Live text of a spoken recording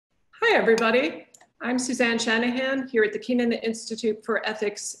Hi, everybody. I'm Suzanne Shanahan here at the Keenan Institute for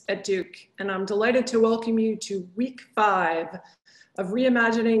Ethics at Duke, and I'm delighted to welcome you to week 5 of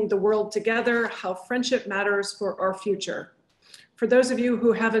Reimagining the World Together, How Friendship Matters for Our Future. For those of you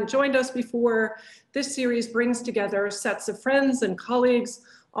who haven't joined us before, this series brings together sets of friends and colleagues,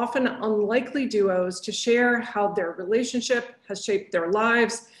 often unlikely duos, to share how their relationship has shaped their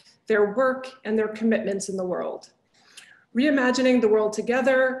lives, their work, and their commitments in the world. Reimagining the World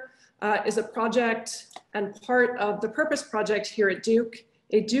Together is a project and part of the Purpose Project here at Duke,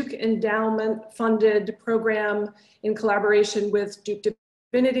 a Duke Endowment funded program in collaboration with Duke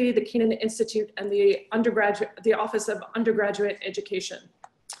Divinity, the Keenan Institute, and the Office of Undergraduate Education.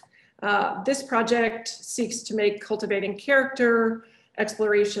 This project seeks to make cultivating character,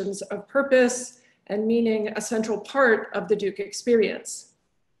 explorations of purpose, and meaning a central part of the Duke experience.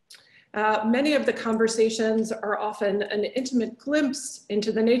 Many of the conversations are often an intimate glimpse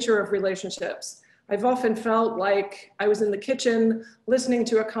into the nature of relationships. I've often felt like I was in the kitchen listening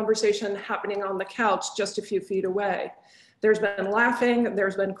to a conversation happening on the couch just a few feet away. There's been laughing,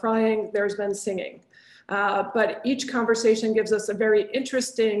 there's been crying, there's been singing. But each conversation gives us a very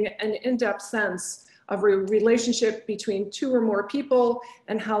interesting and in-depth sense of a relationship between two or more people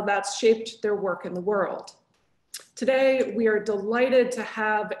and how that's shaped their work in the world. Today, we are delighted to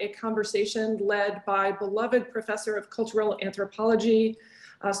have a conversation led by beloved Professor of Cultural Anthropology,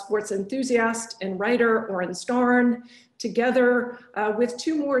 sports enthusiast and writer Orin Starn, together with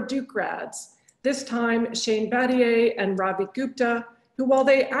two more Duke grads, this time Shane Battier and Ravi Gupta, who, while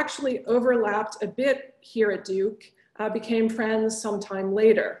they actually overlapped a bit here at Duke, became friends sometime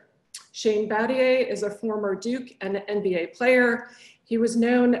later. Shane Battier is a former Duke and NBA player. He was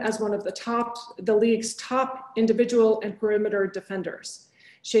known as one of the league's top individual and perimeter defenders.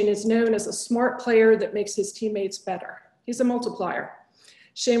 Shane is known as a smart player that makes his teammates better. He's a multiplier.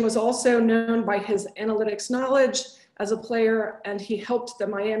 Shane was also known by his analytics knowledge as a player, and he helped the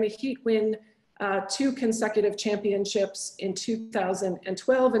Miami Heat win 2 consecutive championships in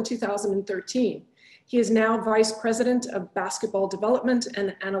 2012 and 2013. He is now Vice President of Basketball Development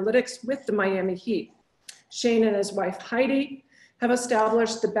and Analytics with the Miami Heat. Shane and his wife Heidi have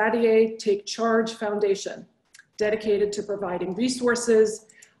established the Battier Take Charge Foundation, dedicated to providing resources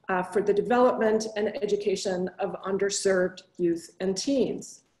for the development and education of underserved youth and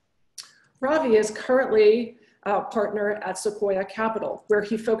teens. Ravi is currently a partner at Sequoia Capital, where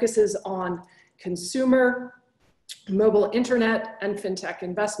he focuses on consumer, mobile internet, and fintech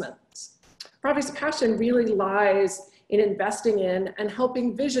investments. Ravi's passion really lies in investing in and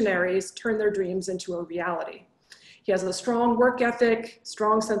helping visionaries turn their dreams into a reality. He has a strong work ethic,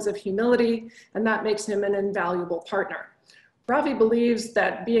 strong sense of humility, and that makes him an invaluable partner. Ravi believes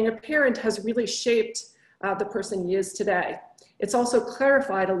that being a parent has really shaped the person he is today. It's also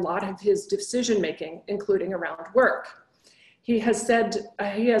clarified a lot of his decision-making, including around work. He has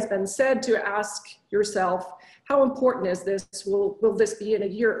been said to ask yourself, how important is this? Will this be in a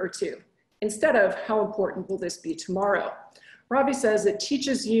year or two? Instead of how important will this be tomorrow? Ravi says it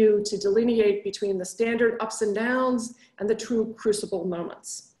teaches you to delineate between the standard ups and downs and the true crucible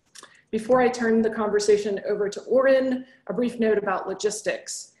moments. Before I turn the conversation over to Orin, a brief note about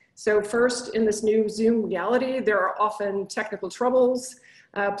logistics. So first, in this new Zoom reality, there are often technical troubles.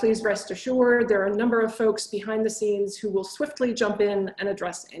 Please rest assured there are a number of folks behind the scenes who will swiftly jump in and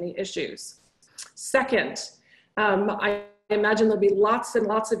address any issues. Second, I imagine there'll be lots and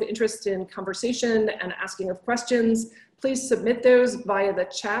lots of interest in conversation and asking of questions. Please submit those via the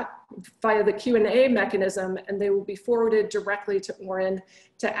chat, via the Q&A mechanism, and they will be forwarded directly to Orin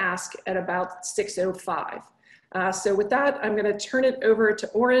to ask at about 6:05. So with that, I'm going to turn it over to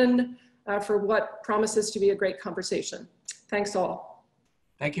Orin for what promises to be a great conversation. Thanks all.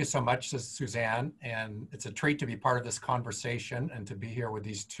 Thank you so much, Suzanne. And it's a treat to be part of this conversation and to be here with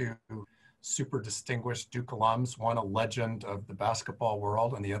these two super distinguished Duke alums, one a legend of the basketball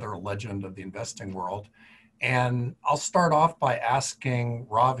world and the other a legend of the investing world. And I'll start off by asking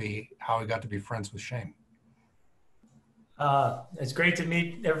Ravi how he got to be friends with Shane. It's great to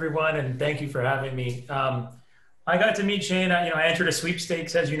meet everyone, and thank you for having me. I got to meet Shane. I entered a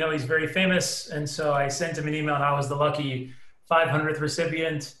sweepstakes. As you know, he's very famous, and so I sent him an email, and I was the lucky 500th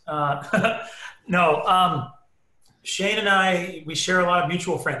recipient. Shane and I, we share a lot of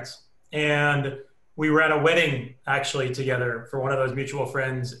mutual friends, and we were at a wedding actually together for one of those mutual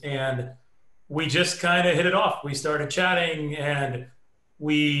friends, and we just kind of hit it off. We started chatting and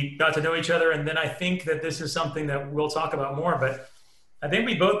we got to know each other. And then I think that this is something that we'll talk about more, but I think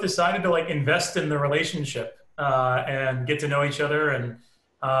we both decided to invest in the relationship and get to know each other and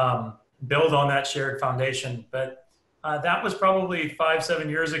build on that shared foundation. But That was probably 5-7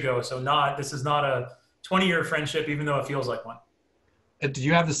 years ago. So this is not a 20-year friendship, even though it feels like one. Do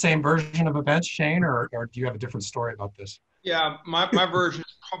you have the same version of events, Shane, or do you have a different story about this? Yeah, my version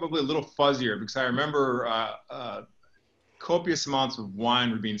is probably a little fuzzier because I remember copious amounts of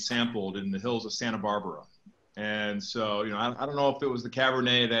wine were being sampled in the hills of Santa Barbara. And so, I don't know if it was the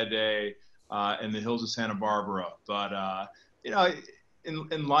Cabernet that day in the hills of Santa Barbara, but,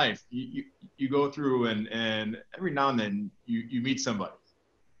 in life, you go through and every now and then you meet somebody.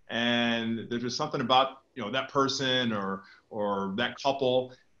 And there's just something about, that person or that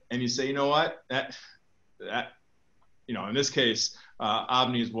couple, and you say, you know what, that in this case,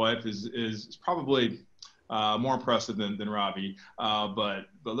 Avni's wife is probably more impressive than Ravi. But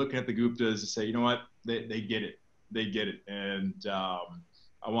looking at the Guptas to say, you know what, they get it, and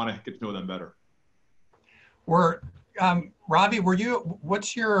I want to get to know them better. Ravi,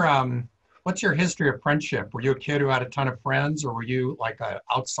 what's your history of friendship? Were you a kid who had a ton of friends, or were you like an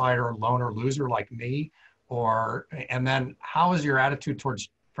outsider, loner, loser like me? And then how has your attitude towards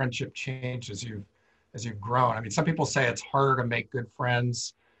friendship changed as you've grown? I mean, some people say it's harder to make good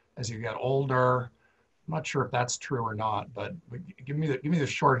friends as you get older. I'm not sure if that's true or not, but give me the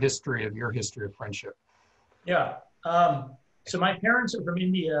short history of your history of friendship. Yeah. So my parents are from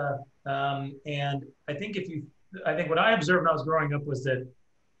India, and I think what I observed when I was growing up was that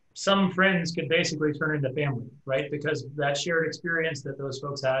some friends could basically turn into family, right? Because that shared experience that those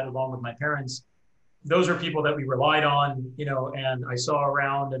folks had along with my parents, those are people that we relied on, and I saw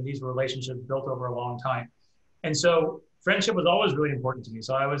around, and these were relationships built over a long time. And so friendship was always really important to me.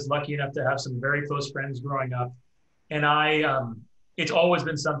 So I was lucky enough to have some very close friends growing up. And it's always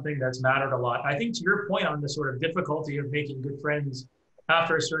been something that's mattered a lot. I think to your point on the sort of difficulty of making good friends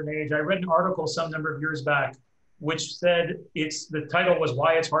after a certain age, I read an article some number of years back, which said the title was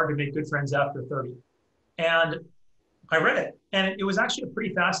Why It's Hard to Make Good Friends After 30. And I read it, and it was actually a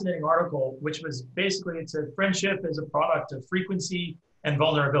pretty fascinating article, which was basically, it said friendship is a product of frequency and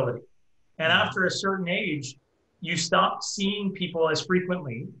vulnerability. And after a certain age, you stop seeing people as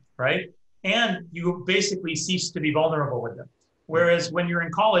frequently, right? And you basically cease to be vulnerable with them. Whereas when you're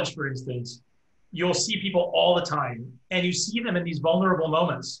in college, for instance, you'll see people all the time, and you see them in these vulnerable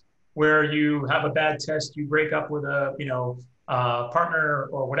moments where you have a bad test, you break up with a partner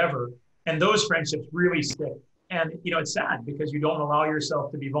or whatever, and those friendships really stick. And it's sad because you don't allow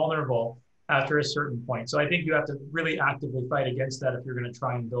yourself to be vulnerable after a certain point. So I think you have to really actively fight against that if you're going to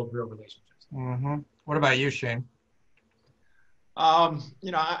try and build real relationships. Mm-hmm. What about you, Shane? I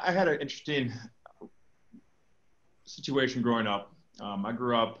had an interesting situation growing up. I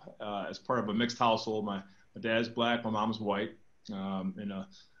grew up as part of a mixed household. My dad's black, my mom's white, in a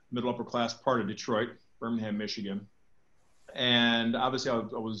middle upper class part of Detroit, Birmingham, Michigan. And obviously I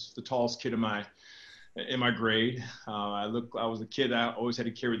was the tallest kid in my grade. I was a kid that always had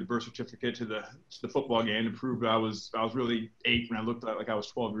to carry the birth certificate to the football game to prove I was really 8 when I looked like I was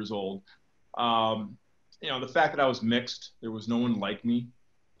 12 years old. The fact that I was mixed, there was no one like me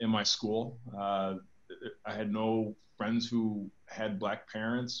in my school. I had no friends who had black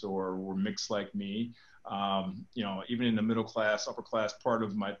parents or were mixed like me. Even in the middle class, upper class part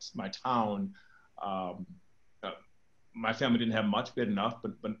of my town, my family didn't have much. We had enough,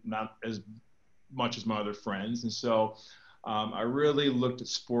 but not as much as my other friends. And so I really looked at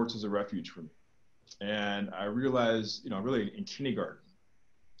sports as a refuge for me. And I realized, really in kindergarten,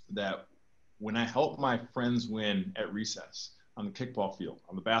 that when I helped my friends win at recess, on the kickball field,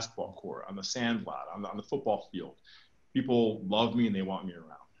 on the basketball court, on the sand lot, on the football field, people love me and they want me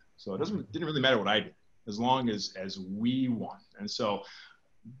around. So it didn't really matter what I did, as long as we won. And so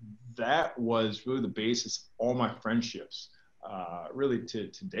that was really the basis of all my friendships, really to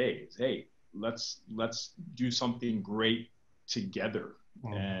today. Is, hey, let's do something great together.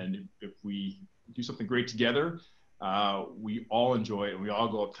 Mm-hmm. And if we do something great together, we all enjoy it and we all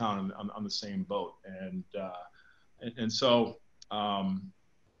go uptown on the same boat. And so,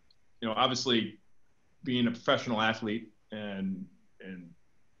 obviously being a professional athlete and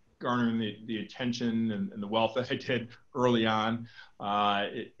garnering the attention and the wealth that I did early on,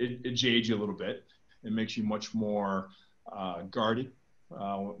 it jades you a little bit. It makes you much more guarded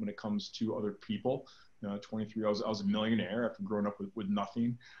when it comes to other people. 23, I was a millionaire after growing up with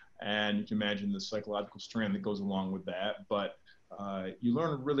nothing. And you can imagine the psychological strain that goes along with that. But you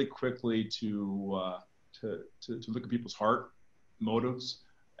learn really quickly to look at people's heart motives.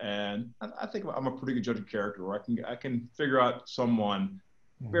 And I think I'm a pretty good judge of character, where I can figure out someone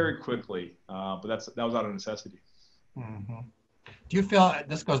very quickly. But that was out of necessity. Mm-hmm. Do you feel,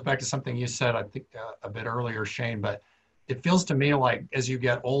 this goes back to something you said, I think a bit earlier, Shane, but it feels to me like as you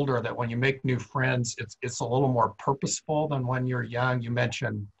get older that when you make new friends, it's a little more purposeful than when you're young. You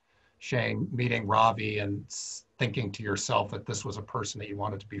mentioned, Shane, meeting Ravi and thinking to yourself that this was a person that you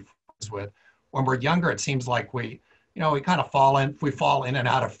wanted to be friends with. When we're younger, it seems like we kind of fall in and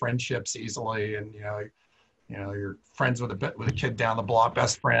out of friendships easily, and you're friends with a kid down the block,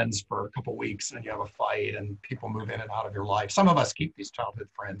 best friends for a couple of weeks, and you have a fight, and people move in and out of your life. Some of us keep these childhood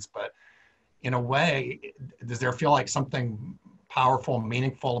friends, but in a way, does there feel like something powerful,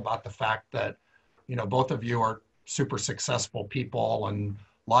 meaningful about the fact that, both of you are super successful people and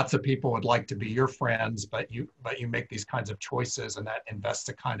lots of people would like to be your friends, but you make these kinds of choices and that invests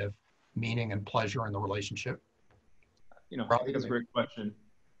a kind of meaning and pleasure in the relationship? I think that's a great question.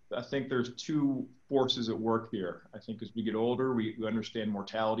 I think there's two forces at work here. I think as we get older, we understand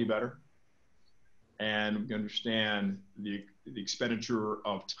mortality better. And we understand the expenditure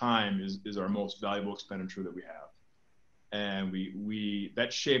of time is our most valuable expenditure that we have. And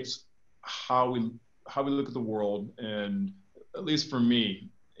that shapes how we look at the world. And at least for me,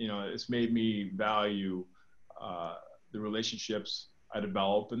 it's made me value the relationships I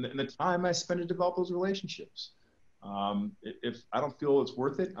develop and the time I spend to develop those relationships. If I don't feel it's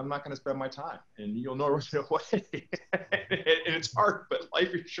worth it, I'm not going to spend my time, and you'll know right away. And it's hard, but life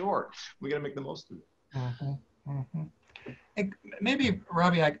is short. We got to make the most of it. Mm-hmm. Mm-hmm. And maybe,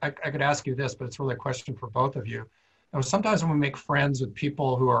 Ravi, I could ask you this, but it's really a question for both of you. Sometimes when we make friends with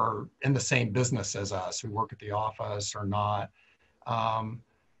people who are in the same business as us, who work at the office or not,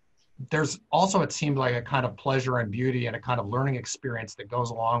 there's also, it seems like, a kind of pleasure and beauty and a kind of learning experience that goes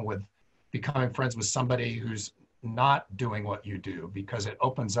along with becoming friends with somebody who's not doing what you do, because it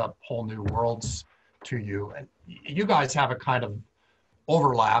opens up whole new worlds to you. And you guys have a kind of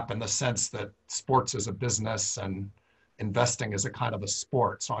overlap in the sense that sports is a business and investing is a kind of a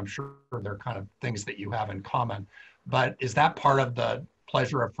sport. So I'm sure there are kind of things that you have in common. But is that part of the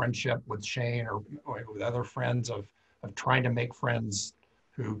pleasure of friendship with Shane or with other friends of trying to make friends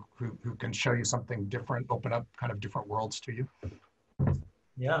who can show you something different, open up kind of different worlds to you?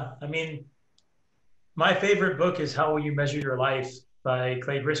 Yeah, I mean, my favorite book is How Will You Measure Your Life by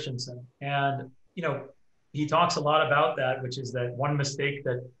Clay Christensen. And, he talks a lot about that, which is that one mistake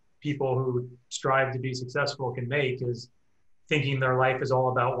that people who strive to be successful can make is thinking their life is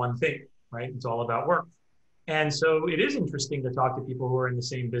all about one thing, right? It's all about work. And so it is interesting to talk to people who are in the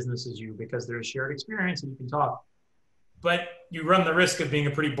same business as you because there's shared experience and you can talk. But you run the risk of being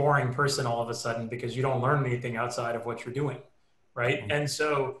a pretty boring person all of a sudden because you don't learn anything outside of what you're doing, right? Mm-hmm. And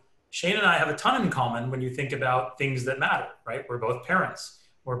so Shane and I have a ton in common when you think about things that matter, right? We're both parents.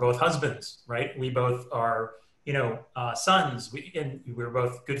 We're both husbands, right? We both are, sons. We're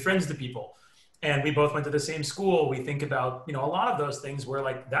both good friends to people. And we both went to the same school. We think about, a lot of those things where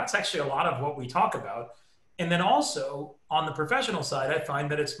like, that's actually a lot of what we talk about. And then also on the professional side, I find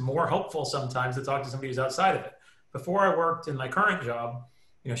that it's more helpful sometimes to talk to somebody who's outside of it. Before I worked in my current job,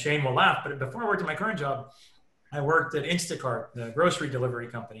 Shane will laugh, but before I worked in my current job, I worked at Instacart, the grocery delivery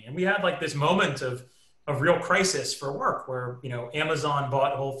company. And we had like this moment of real crisis for work where, Amazon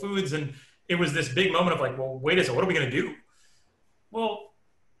bought Whole Foods. And it was this big moment of like, well, wait a second, what are we going to do? Well,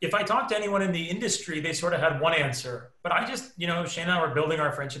 if I talked to anyone in the industry, they sort of had one answer. But I just, Shane and I were building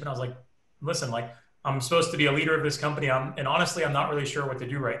our friendship and I was like, listen, like I'm supposed to be a leader of this company. And honestly, I'm not really sure what to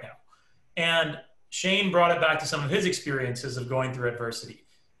do right now. And Shane brought it back to some of his experiences of going through adversity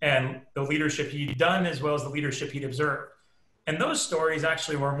and the leadership he'd done as well as the leadership he'd observed. And those stories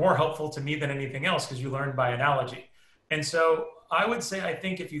actually were more helpful to me than anything else because you learned by analogy. And so I would say, I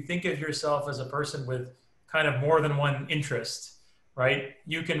think if you think of yourself as a person with kind of more than one interest, right,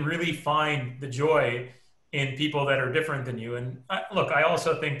 you can really find the joy in people that are different than you. And I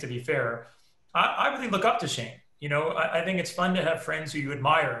also think, to be fair, I really look up to Shane. I think it's fun to have friends who you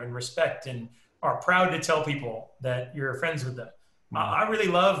admire and respect and are proud to tell people that you're friends with them. I really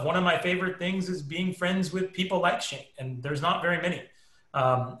love, one of my favorite things is being friends with people like Shane, and there's not very many.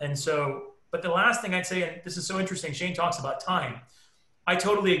 But the last thing I'd say, and this is so interesting, Shane talks about time. I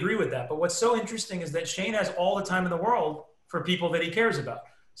totally agree with that. But what's so interesting is that Shane has all the time in the world for people that he cares about.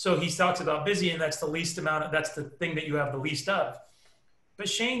 So he talks about busy, and that's the thing that you have the least of. But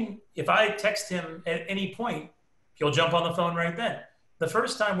Shane, if I text him at any point, he'll jump on the phone right then. The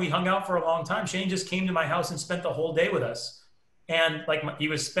first time we hung out for a long time, Shane just came to my house and spent the whole day with us. And he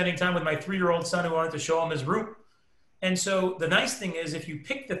was spending time with my 3-year-old son who wanted to show him his room. And so the nice thing is if you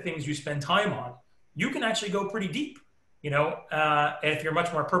pick the things you spend time on, you can actually go pretty deep, if you're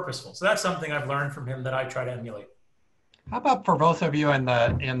much more purposeful. So that's something I've learned from him that I try to emulate. How about for both of you in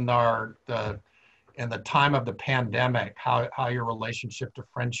the time of the pandemic, how your relationship to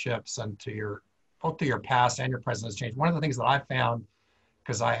friendships and to your both to your past and your present has changed. One of the things that I found,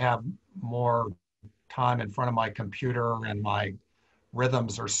 because I have more time in front of my computer and my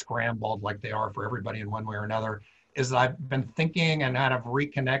rhythms are scrambled like they are for everybody in one way or another, is that I've been thinking and kind of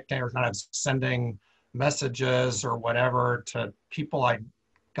reconnecting or kind of sending messages or whatever to people I'd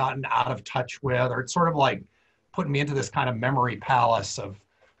gotten out of touch with, or it's sort of like putting me into this kind of memory palace of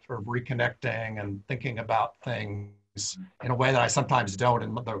sort of reconnecting and thinking about things in a way that I sometimes don't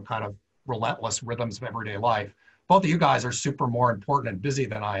in the kind of relentless rhythms of everyday life. Both of you guys are super more important and busy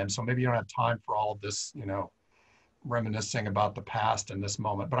than I am, so maybe you don't have time for all of this, you know, reminiscing about the past in this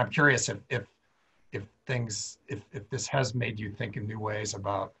moment. But I'm curious if this has made you think in new ways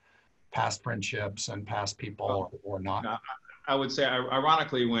about past friendships and past people or not. No, I would say,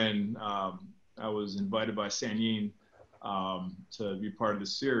 ironically, when I was invited by Sanyin to be part of the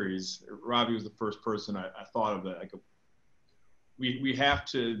series, Ravi was the first person I thought of that we have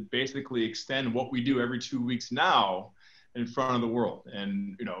to basically extend what we do every 2 weeks now in front of the world.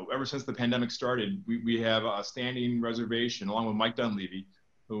 And, you know, ever since the pandemic started, we have a standing reservation along with Mike Dunleavy,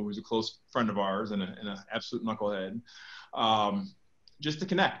 who was a close friend of ours and an absolute knucklehead, just to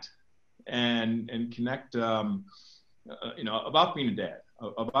connect and connect, you know, about being a dad,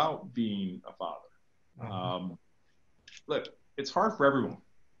 about being a father. Look, it's hard for everyone.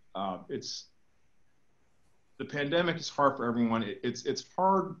 The pandemic is hard for everyone. It's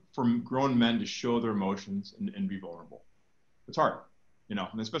hard for grown men to show their emotions and be vulnerable. It's hard, you know,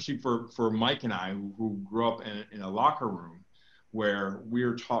 and especially for Mike and I, who grew up in a locker room where we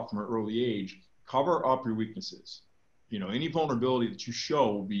were taught from an early age, cover up your weaknesses. You know, any vulnerability that you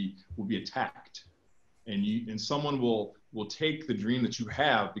show will be attacked, and someone will take the dream that you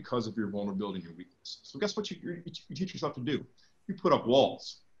have because of your vulnerability and your weakness. So guess what you teach yourself to do? You put up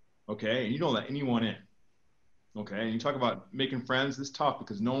walls, okay, and you don't let anyone in. Okay, and you talk about making friends. It's tough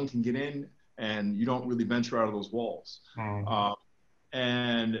because no one can get in, and you don't really venture out of those walls.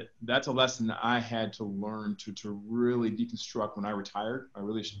 And that's a lesson that I had to learn to really deconstruct when I retired. I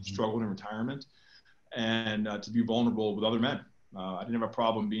really struggled in retirement, and to be vulnerable with other men. I didn't have a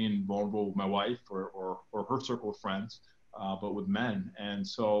problem being vulnerable with my wife or her circle of friends, but with men. And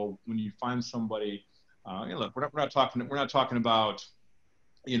so when you find somebody, you know, look, we're not talking about,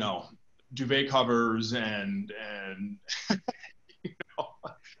 you know, duvet covers and you know,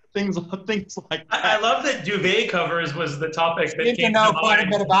 things like that. I love that duvet covers was the topic that You came know to quite a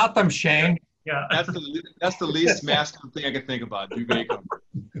mind. bit about them, Shane. Yeah. That's the least masculine thing I can think about, duvet cover.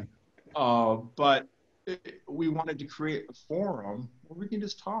 But we wanted to create a forum where we can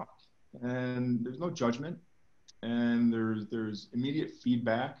just talk, and there's no judgment, and there's immediate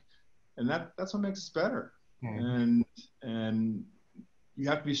feedback, and that's what makes us better. And you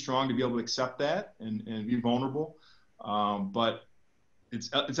have to be strong to be able to accept that and be vulnerable. But it's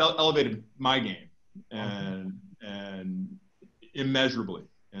elevated my game and immeasurably.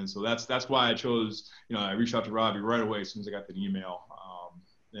 And so that's why I chose, you know, I reached out to Ravi right away as soon as I got the email.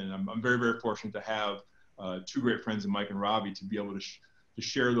 And I'm very, very fortunate to have two great friends in Mike and Ravi to be able to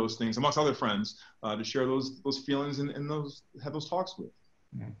share those things amongst other friends, to share those feelings and have those talks with.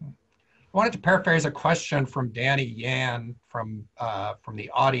 I wanted to paraphrase a question from Danny Yan from the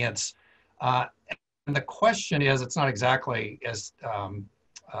audience. And the question is, it's not exactly as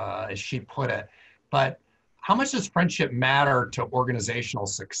she put it, but how much does friendship matter to organizational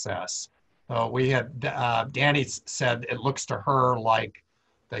success? So we had, Danny said it looks to her like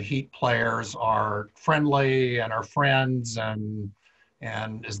the Heat players are friendly and are friends, and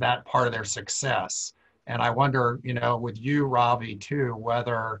is that part of their success? And I wonder, you know, with you, Ravi, too,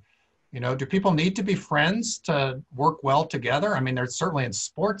 whether, you know, do people need to be friends to work well together? I mean, there's certainly in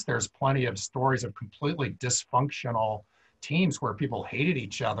sports, there's plenty of stories of completely dysfunctional teams where people hated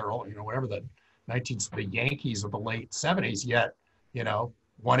each other, you know, whatever the Yankees of the late 70s, yet, you know,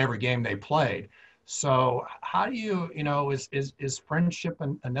 won every game they played. So how do you, you know, is friendship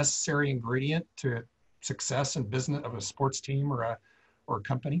a necessary ingredient to success in business of a sports team or a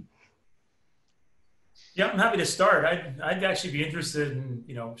company? Yeah, I'm happy to start. I'd actually be interested in,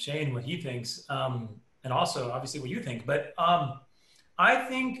 you know, Shane, what he thinks, and also obviously what you think. But I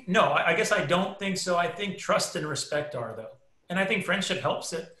think, no, I guess I don't think so. I think trust and respect are, though. And I think friendship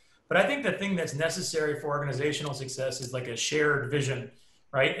helps it. But I think the thing that's necessary for organizational success is like a shared vision,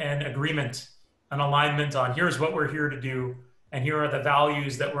 right? And agreement, an alignment on here's what we're here to do, and here are the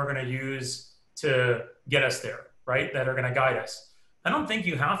values that we're going to use to get us there, right? That are going to guide us. I don't think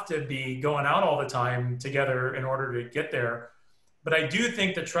you have to be going out all the time together in order to get there. But I do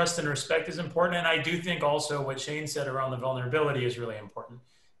think the trust and respect is important. And I do think also what Shane said around the vulnerability is really important.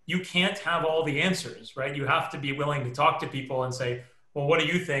 You can't have all the answers, right? You have to be willing to talk to people and say, well, what do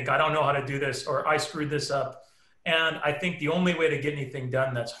you think? I don't know how to do this, or I screwed this up. And I think the only way to get anything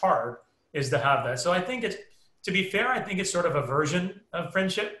done that's hard is to have that. So I think it's, to be fair, I think it's sort of a version of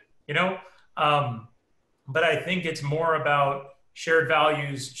friendship, you know? But I think it's more about shared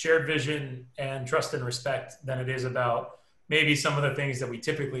values, shared vision, and trust and respect than it is about maybe some of the things that we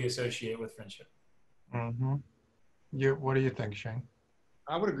typically associate with friendship. Mm-hmm. What do you think, Shane?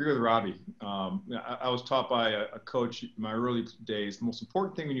 I would agree with Ravi. I was taught by a coach in my early days. The most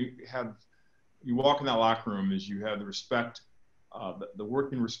important thing when you walk in that locker room is you have the respect, the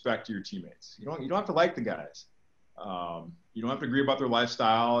working respect to your teammates. You don't have to like the guys. You don't have to agree about their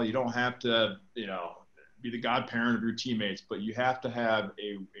lifestyle. You don't have to, be the godparent of your teammates, but you have to have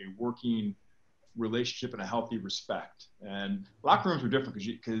a working relationship and a healthy respect. And locker rooms are different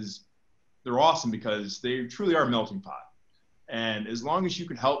because they're awesome, because they truly are a melting pot. And as long as you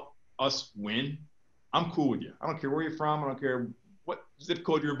can help us win, I'm cool with you. I don't care where you're from. I don't care what zip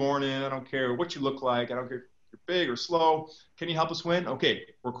code you're born in. I don't care what you look like. I don't care if you're big or slow. Can you help us win? Okay,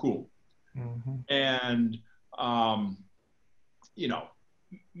 we're cool. Mm-hmm. And,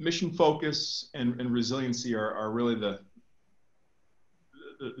 mission focus and resiliency are really the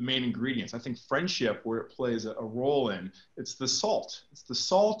main ingredients. I think friendship, where it plays a role in, it's the salt. It's the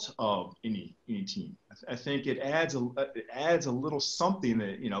salt of any team. I think it adds a little something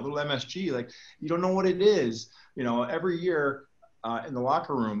that, a little MSG, like you don't know what it is. Every year in the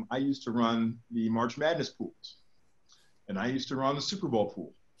locker room, I used to run the March Madness pools, and I used to run the Super Bowl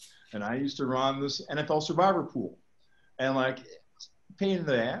pool, and I used to run this NFL Survivor pool, and like pain in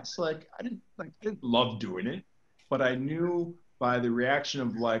the ass. Like I didn't love doing it, but I knew by the reaction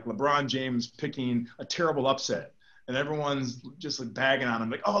of like LeBron James picking a terrible upset, and everyone's just like bagging on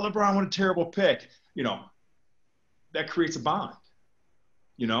him, like, oh, LeBron, what a terrible pick. That creates a bond,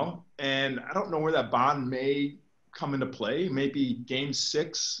 and I don't know where that bond may come into play. Maybe game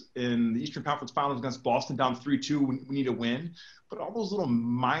 6 in the Eastern Conference Finals against Boston, down 3-2, we need to win. But all those little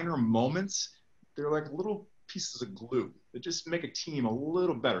minor moments, they're like little pieces of glue that just make a team a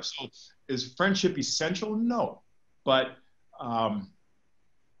little better. So is friendship essential? No, but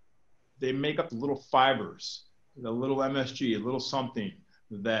they make up the little fibers, the little MSG, a little something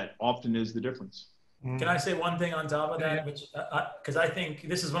that often is the difference. Can I say one thing on top of that? Which, because I think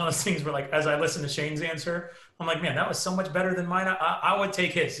this is one of those things where, like, as I listen to Shane's answer, I'm like, man, that was so much better than mine. I would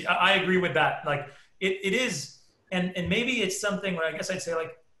take his. I agree with that. Like, it is, and maybe it's something where I guess I'd say,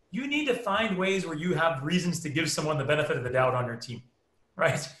 like, you need to find ways where you have reasons to give someone the benefit of the doubt on your team,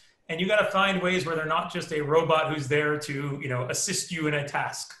 right? And you got to find ways where they're not just a robot who's there to, assist you in a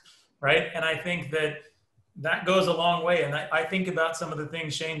task, right? And I think that goes a long way. And I think about some of the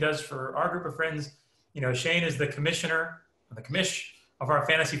things Shane does for our group of friends. Shane is the commissioner, the commish of our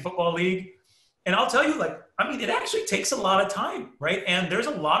fantasy football league. And I'll tell you, it actually takes a lot of time, right? And there's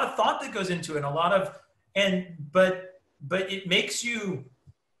a lot of thought that goes into it, but it makes you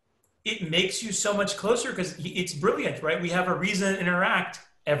so much closer because it's brilliant, right? We have a reason to interact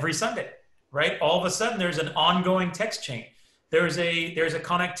every Sunday, right? All of a sudden there's an ongoing text chain. There's a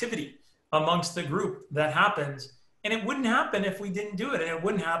connectivity amongst the group that happens, and it wouldn't happen if we didn't do it. And it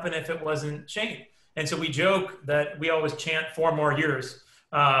wouldn't happen if it wasn't Shane. And so we joke that we always chant 4 more years,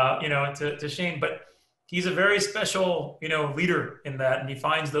 to Shane, but he's a very special, leader in that. And he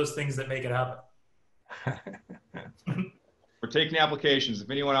finds those things that make it happen. We're taking applications. If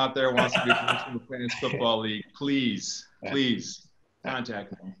anyone out there wants to be a Fantasy Football League, please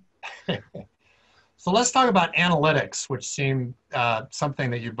contact me. So let's talk about analytics, which seem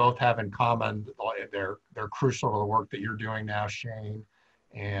something that you both have in common. They're crucial to the work that you're doing now, Shane,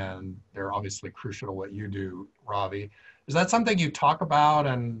 and they're obviously crucial to what you do, Ravi. Is that something you talk about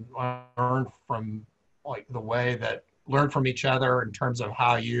and learn from, learn from each other in terms of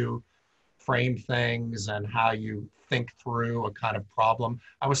how you frame things and how you think through a kind of problem?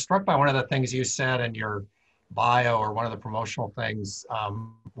 I was struck by one of the things you said in your bio, or one of the promotional things,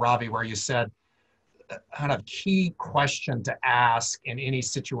 Ravi, where you said kind of key question to ask in any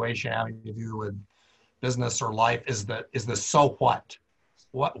situation having to do with business or life is the so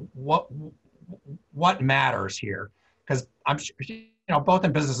what? What matters here? Because I'm sure, both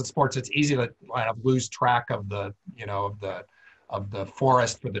in business and sports, it's easy to kind of lose track of the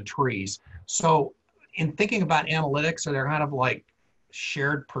forest for the trees. So in thinking about analytics, are there kind of like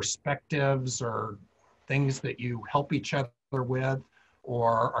shared perspectives or things that you help each other with?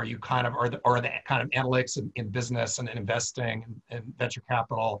 Or are you kind of, are the kind of analytics in business and in investing and venture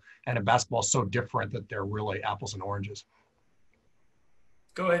capital and in basketball so different that they're really apples and oranges?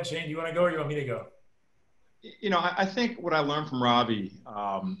 Go ahead, Shane. Do you want to go, or you want me to go? I think what I learned from Ravi,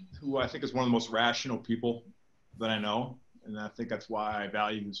 who I think is one of the most rational people that I know, and I think that's why I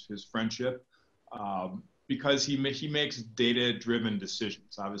value his friendship, because he makes data-driven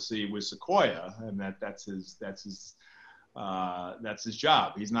decisions. Obviously, with Sequoia, and that's his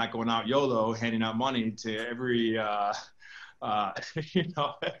job. He's not going out YOLO handing out money to every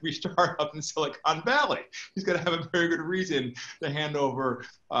every startup in Silicon Valley. He's got to have a very good reason to hand over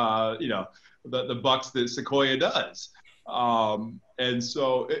the bucks that Sequoia does. And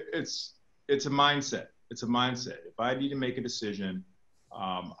so it's a mindset. It's a mindset. If I need to make a decision,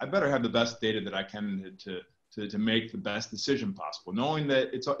 I better have the best data that I can to make the best decision possible, knowing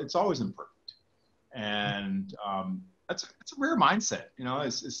that it's always imperfect. And it's a rare mindset.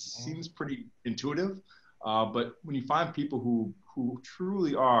 It seems pretty intuitive, but when you find people who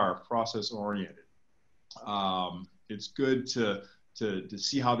truly are process oriented, it's good to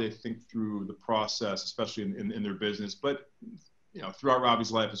see how they think through the process, especially in their business, but throughout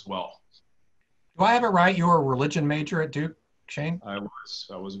Ravi's life as well. Do I have it right? You were a religion major at Duke, Shane? I was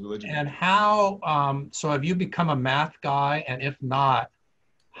a religion And major. how, so have you become a math guy? And if not,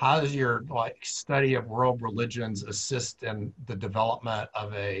 how does your study of world religions assist in the development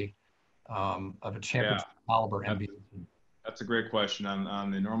of a championship caliber MBA team? That's a great question.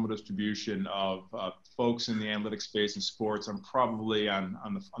 On the normal distribution of folks in the analytics space and sports, I'm probably on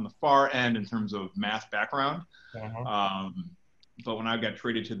the far end in terms of math background. But when I got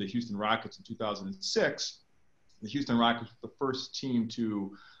traded to the Houston Rockets in 2006, the Houston Rockets were the first team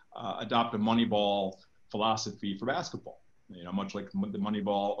to adopt a Moneyball philosophy for basketball. Much like the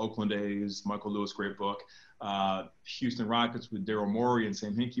Moneyball Oakland A's, Michael Lewis, great book. Houston Rockets with Daryl Morey and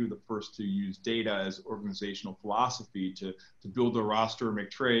Sam Hinkie were the first to use data as organizational philosophy to build their roster,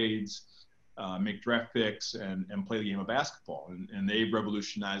 make trades, make draft picks, and play the game of basketball. And they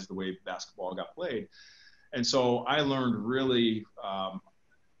revolutionized the way basketball got played. And so I learned really, from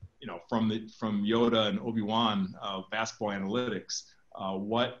Yoda and Obi-Wan basketball analytics,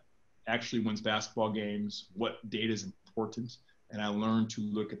 what actually wins basketball games, what data is important, and I learned to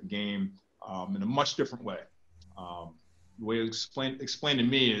look at the game in a much different way. The way it explained to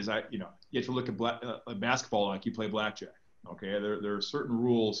me is you have to look at basketball like you play blackjack. Okay, there are certain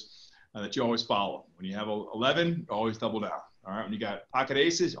rules that you always follow. When you have 11, you always double down. All right, when you got pocket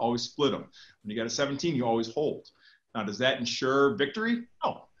aces, you always split them. When you got a 17, you always hold. Now, does that ensure victory?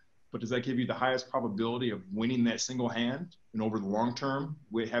 No. But does that give you the highest probability of winning that single hand and over the long term,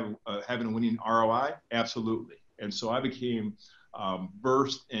 having a winning ROI? Absolutely. And so I became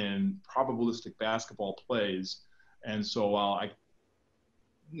versed in probabilistic basketball plays. And so while I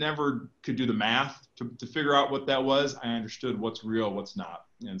never could do the math to figure out what that was, I understood what's real, what's not.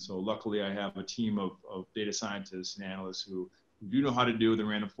 And so luckily I have a team of data scientists and analysts who do know how to do the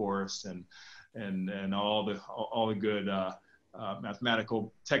random forest and all the good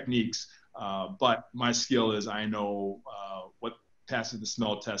mathematical techniques. But my skill is I know what passes the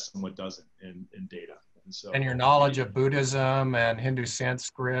smell test and what doesn't in data. And your knowledge of Buddhism and Hindu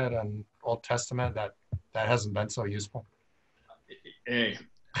Sanskrit and Old Testament, that hasn't been so useful? Hey,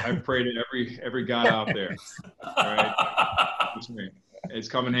 I've prayed to every god out there. All right, it's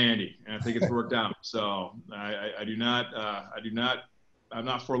come in handy, and I think it's worked out. So I'm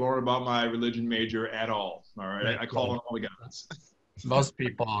not forlorn about my religion major at all. All right, I call on all the gods. Most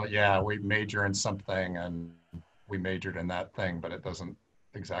people, we major in something and we majored in that thing, but it doesn't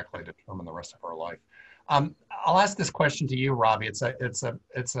exactly determine the rest of our life. I'll ask this question to you, Ravi. It's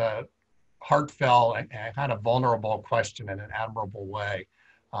a heartfelt and kind of vulnerable question in an admirable way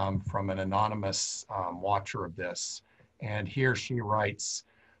from an anonymous watcher of this. And here she writes,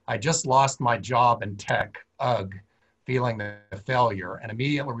 I just lost my job in tech, ugh, feeling the failure, and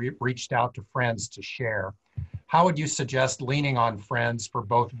immediately reached out to friends to share. How would you suggest leaning on friends for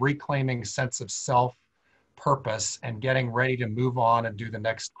both reclaiming sense of self, purpose, and getting ready to move on and do the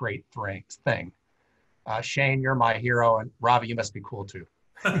next great thing? Shane, you're my hero, and Ravi, you must be cool too.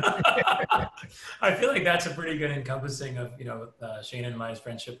 I feel like that's a pretty good encompassing of Shane and my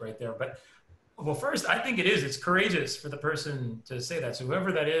friendship right there. But well, first, I think it's courageous for the person to say that. So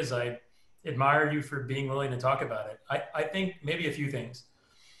whoever that is, I admire you for being willing to talk about it. I think maybe a few things.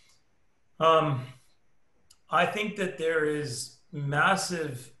 I think that there is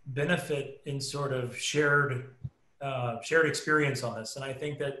massive benefit in sort of shared experience on this. And I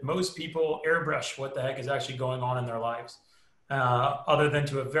think that most people airbrush what the heck is actually going on in their lives, other than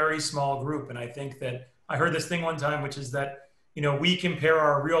to a very small group. And I think that I heard this thing one time, which is that, we compare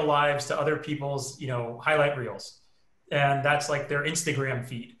our real lives to other people's, highlight reels. And that's like their Instagram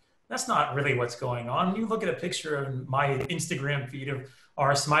feed. That's not really what's going on. You look at a picture of my Instagram feed of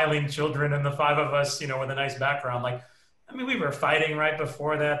our smiling children and the five of us, with a nice background. We were fighting right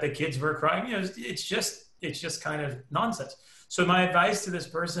before that. The kids were crying. It's just it's just kind of nonsense. So my advice to this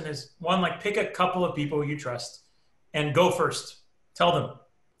person is, one, like, pick a couple of people you trust and go first. Tell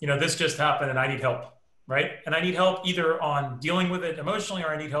them, this just happened and I need help, right? And I need help either on dealing with it emotionally, or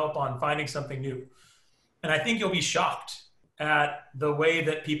I need help on finding something new. And I think you'll be shocked at the way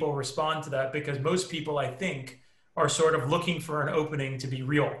that people respond to that, because most people, I think, are sort of looking for an opening to be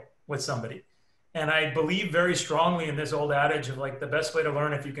real with somebody. And I believe very strongly in this old adage of, like, the best way to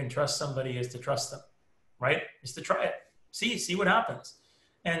learn if you can trust somebody is to trust them, right? Is to try it, see what happens.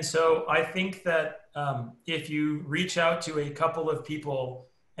 And so I think that if you reach out to a couple of people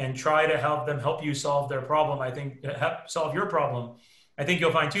and try to help you solve their problem, solve your problem, I think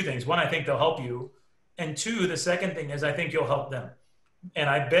you'll find two things. One, I think they'll help you. And two, the second thing is, I think you'll help them. And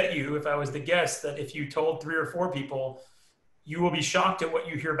I bet you, if I was the guest, that if you told 3 or 4 people, you will be shocked at what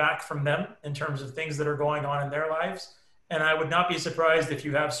you hear back from them in terms of things that are going on in their lives. And I would not be surprised if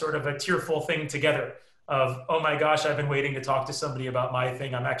you have sort of a tearful thing together of, oh my gosh, I've been waiting to talk to somebody about my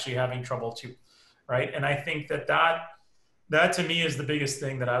thing. I'm actually having trouble too, right? And I think that to me is the biggest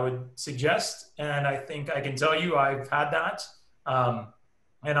thing that I would suggest. And I think I can tell you I've had that.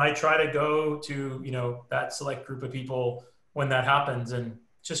 And I try to go to, that select group of people when that happens, and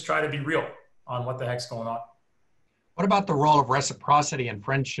just try to be real on what the heck's going on. What about the role of reciprocity in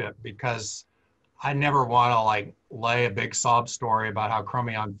friendship? Because I never want to lay a big sob story about how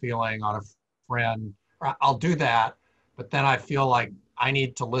crummy I'm feeling on a friend. I'll do that, but then I feel like I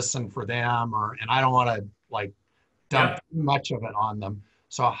need to listen for them, and I don't want to dump too much of it on them.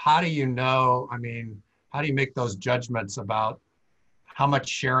 So how do you know, how do you make those judgments about how much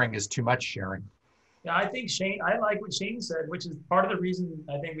sharing is too much sharing? Yeah, I like what Shane said, which is part of the reason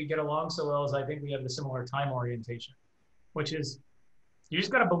I think we get along so well, is I think we have the similar time orientation, which is, you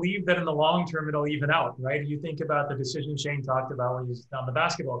just got to believe that in the long term, it'll even out, right? You think about the decision Shane talked about when he's on the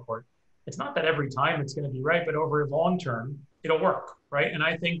basketball court. It's not that every time it's going to be right, but over long term, it'll work, right? And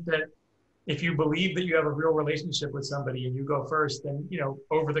I think that if you believe that you have a real relationship with somebody and you go first, then,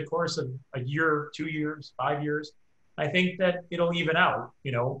 over the course of a year, 2 years, 5 years, I think that it'll even out,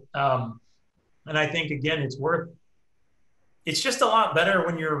 and I think, again, it's just a lot better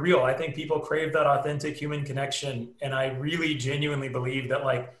when you're real. I think people crave that authentic human connection. And I really genuinely believe that,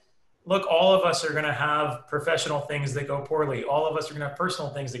 look, all of us are going to have professional things that go poorly. All of us are going to have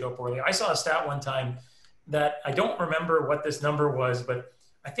personal things that go poorly. I saw a stat one time that I don't remember what this number was, but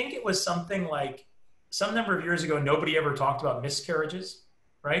I think it was something like some number of years ago, nobody ever talked about miscarriages,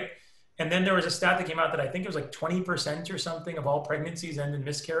 right? And then there was a stat that came out that I think it was 20% or something of all pregnancies end in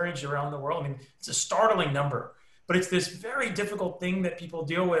miscarriage around the world. It's a startling number, but it's this very difficult thing that people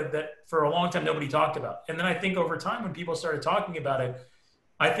deal with that for a long time nobody talked about. And then I think over time, when people started talking about it,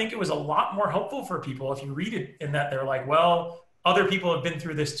 I think it was a lot more helpful for people if you read it in that they're like, well, other people have been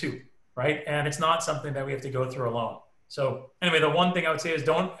through this too, right? And it's not something that we have to go through alone. So anyway, the one thing I would say is,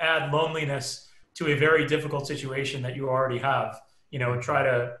 don't add loneliness to a very difficult situation that you already have. Try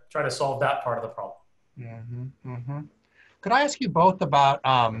to solve that part of the problem. Mm-hmm, mm-hmm. Could I ask you both about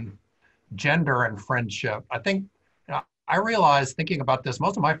gender and friendship? I think I realized, thinking about this,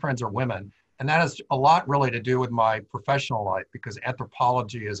 most of my friends are women, and that has a lot really to do with my professional life, because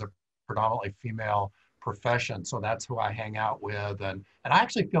anthropology is a predominantly female profession, so that's who I hang out with, and I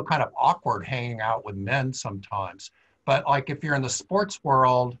actually feel kind of awkward hanging out with men sometimes. But if you're in the sports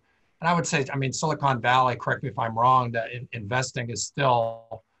world, and I would say, Silicon Valley, correct me if I'm wrong, that investing is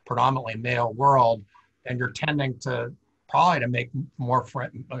still predominantly male world, and you're tending to probably to make more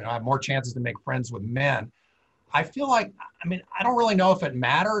have more chances to make friends with men. I feel like, I don't really know if it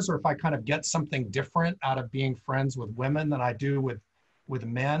matters or if I kind of get something different out of being friends with women than I do with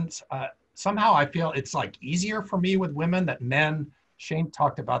men. Somehow I feel it's easier for me with women, that men, Shane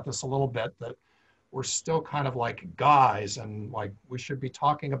talked about this a little bit, that we're still kind of like guys, and we should be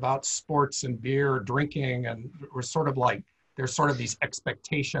talking about sports and beer, drinking, and we're sort of there's sort of these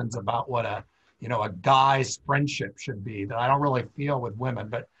expectations about what a guy's friendship should be that I don't really feel with women.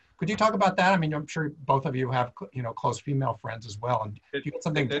 But could you talk about that? I'm sure both of you have, close female friends as well. And do you get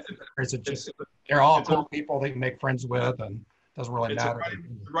something different, or is it just, they're all cool people that you make friends with and it doesn't really matter?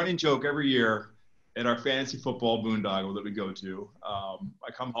 It's a running joke every year at our fantasy football boondoggle that we go to.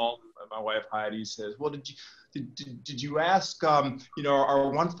 I come home, and my wife Heidi says, "Well, did you ask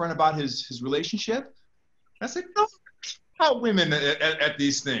our one friend about his relationship?" I said, "No, about women at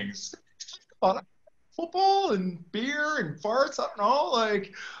these things. About football and beer and farts, I don't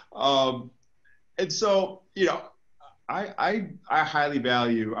know, and so I highly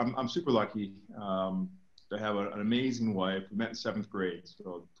value. I'm super lucky to have an amazing wife. We met in 7th grade,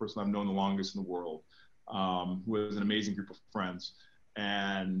 so the person I've known the longest in the world, who has an amazing group of friends.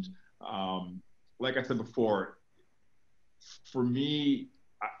 And like I said before, for me,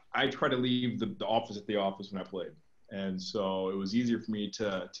 I try to leave the office at the office when I played. And so it was easier for me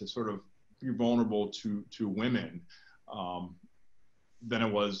to sort of be vulnerable to women than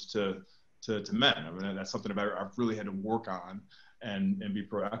it was to men. I mean, that's something I've really had to work on and be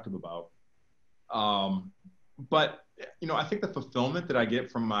proactive about. But I think the fulfillment that I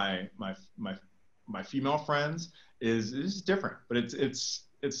get from my female friends is different, but it's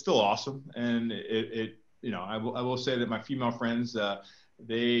still awesome. And I will say that my female friends,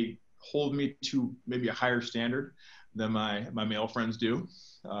 they hold me to maybe a higher standard than my male friends do,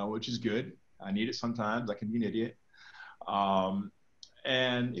 which is good. I need it sometimes. I can be an idiot. And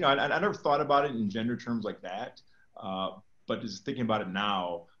I never thought about it in gender terms like that. But just thinking about it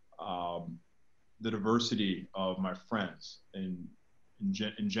now, the diversity of my friends in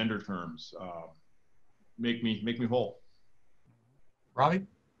gender terms make me whole. Ravi?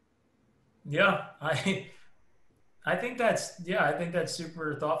 Yeah, I think that's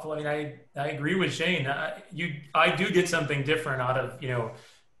super thoughtful. I mean, I agree with Shane. I do get something different out of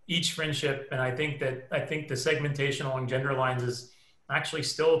each friendship, and I think the segmentation along gender lines is actually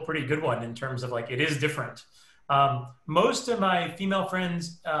still a pretty good one in terms of like it is different. Most of my female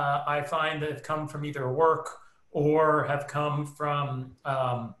friends I find that have come from either work or have come from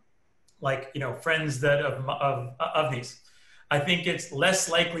friends that of these. I think it's less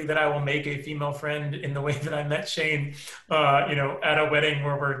likely that I will make a female friend in the way that I met Shane, at a wedding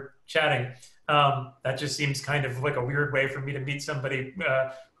where we're chatting. That just seems kind of like a weird way for me to meet somebody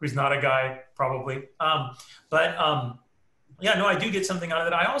who's not a guy, probably. I do get something out of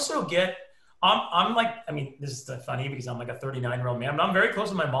it. I also get, this is funny because I'm like a 39-year-old man, but I'm very close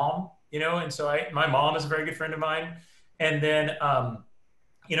to my mom, and so my mom is a very good friend of mine. And then, I'm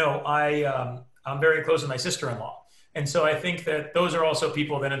very close to my sister-in-law. And so I think that those are also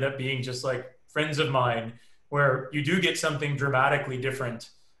people that end up being just like friends of mine, where you do get something dramatically different.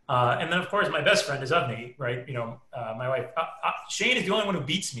 And then, of course, my best friend is Avni, right? My wife. Shane is the only one who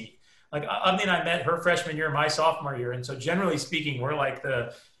beats me. Like Avni and I met her freshman year, my sophomore year. And so generally speaking, we're like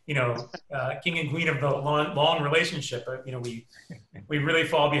the, king and queen of the long relationship. We really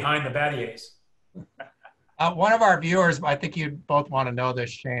fall behind the Battiers. One of our viewers, I think you both want to know this,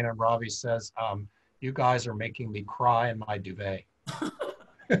 Shane and Ravi, says, you guys are making me cry in my duvet. Love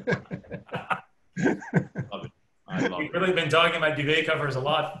it. I love We've really been talking about duvet covers a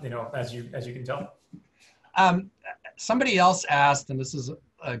lot, as you can tell. Somebody else asked, and this is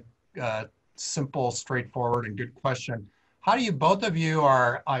a simple, straightforward, and good question. How do you, both of you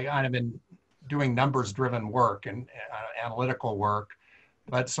are kind of been doing numbers-driven work and analytical work,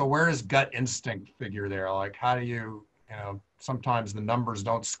 but so where does gut instinct figure there? Like, how do you, sometimes the numbers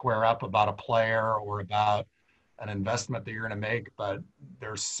don't square up about a player or about an investment that you're going to make, but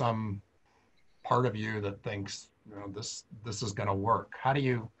there's some part of you that thinks, this is going to work. How do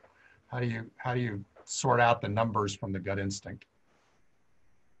you sort out the numbers from the gut instinct?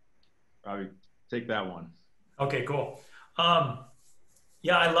 Robbie, take that one. Okay, cool. I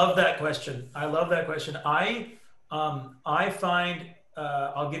love that question. I find,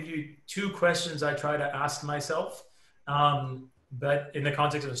 I'll give you two questions I try to ask myself, but in the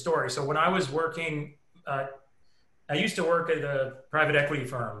context of a story. So when I was working, I used to work at a private equity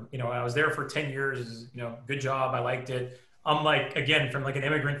firm. I was there for 10 years, good job. I liked it. I'm like, again, from like an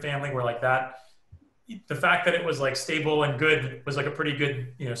immigrant family where like that, the fact that it was like stable and good was like a pretty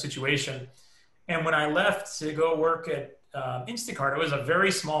good, situation. And when I left to go work at Instacart, it was a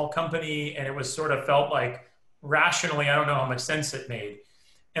very small company and it was sort of felt like rationally, I don't know how much sense it made.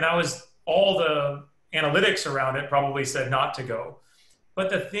 And all the analytics around it probably said not to go. But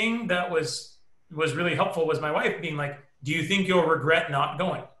the thing that was really helpful was my wife being like, do you think you'll regret not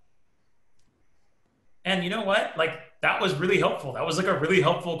going? And you know what? Like, that was really helpful. That was like a really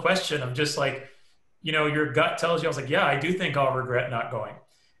helpful question of just like, your gut tells you. I was like, yeah, I do think I'll regret not going.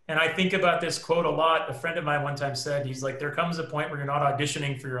 And I think about this quote a lot. A friend of mine one time said, he's like, there comes a point where you're not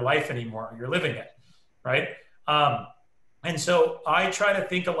auditioning for your life anymore. You're living it, right? And so I try to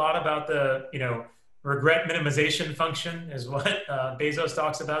think a lot about the, regret minimization function is what Bezos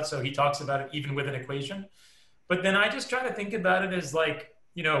talks about. So he talks about it even with an equation. But then I just try to think about it as like,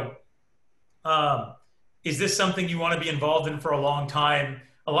 is this something you want to be involved in for a long time?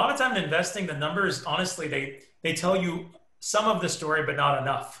 A lot of time in investing, the numbers, honestly, they tell you some of the story, but not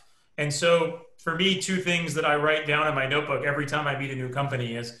enough. And so for me, two things that I write down in my notebook every time I meet a new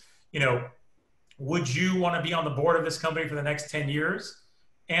company is, would you want to be on the board of this company for the next 10 years?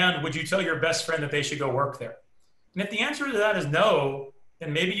 And would you tell your best friend that they should go work there? And if the answer to that is no,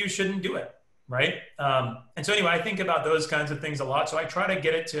 then maybe you shouldn't do it, right? And so anyway, I think about those kinds of things a lot. So I try to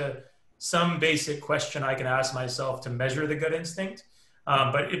get it to some basic question I can ask myself to measure the gut instinct.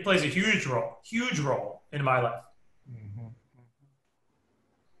 But it plays a huge role in my life. Mm-hmm.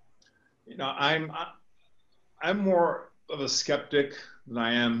 You know, I'm more of a skeptic than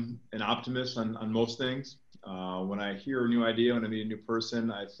I am an optimist on most things. When I hear a new idea, when I meet a new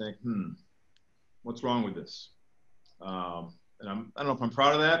person, I think, what's wrong with this? And I don't know if I'm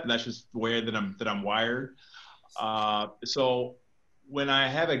proud of that, but that's just the way that I'm wired. So when I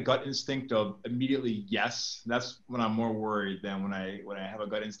have a gut instinct of immediately yes, that's when I'm more worried than when I have a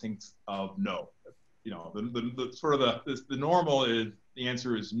gut instinct of no. You know, the sort of the normal is the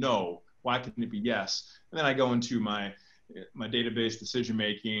answer is no. Why couldn't it be yes? And then I go into my database decision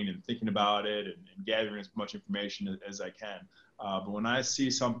making and thinking about it and gathering as much information as I can. But when I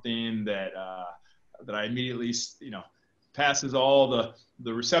see something that I immediately, you know, passes all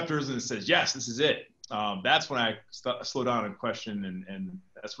the receptors and it says yes, this is it. That's when I slow down and question, and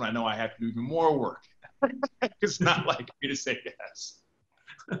that's when I know I have to do even more work. It's not like me to say yes.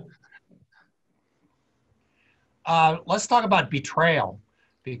 Let's talk about betrayal,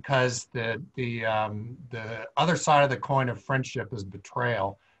 because the other side of the coin of friendship is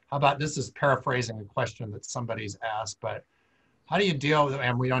betrayal. How about, this is paraphrasing a question that somebody's asked, but how do you deal with,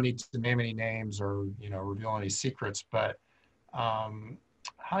 and we don't need to name any names or, you know, reveal any secrets, but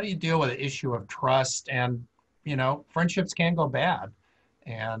how do you deal with the issue of trust? And, you know, friendships can go bad.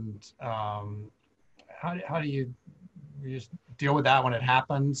 And how do you just deal with that when it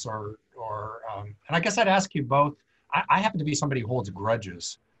happens? And I guess I'd ask you both, I happen to be somebody who holds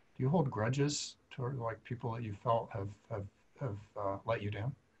grudges. Do you hold grudges toward like people that you felt have let you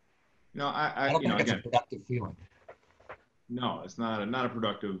down? No, I don't think it's a productive feeling. No, it's not a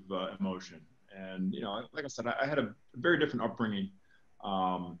productive emotion. And, you know, like I said, I had a very different upbringing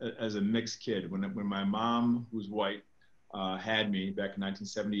as a mixed kid. When my mom, who's white, had me back in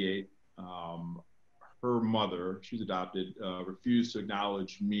 1978, her mother, she's adopted, refused to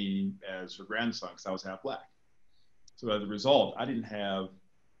acknowledge me as her grandson because I was half black. So as a result, I didn't have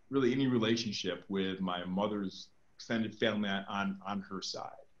really any relationship with my mother's extended family on her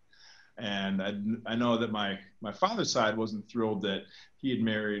side. And I know that my father's side wasn't thrilled that he had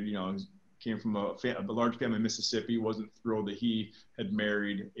married, you know, came from a large family in Mississippi, wasn't thrilled that he had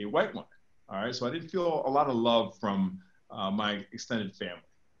married a white woman. All right, so I didn't feel a lot of love from my extended family.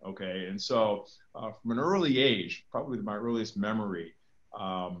 Okay, and so from an early age, probably my earliest memory,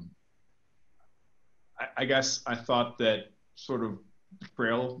 I guess I thought that sort of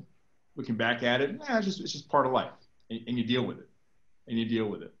betrayal, looking back at it, it's just part of life, and you deal with it.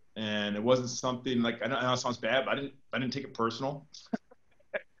 And it wasn't something like, I know it sounds bad, but I didn't take it personal.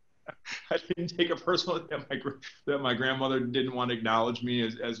 I didn't take it personal that my grandmother didn't want to acknowledge me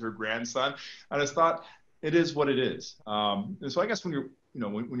as her grandson. I just thought it is what it is. And so I guess when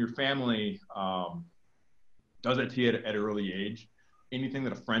your family does it to you at an early age, anything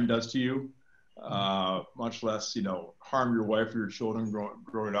that a friend does to you, much less, you know, harm your wife or your children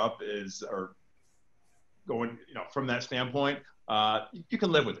growing up or going, you know, from that standpoint, you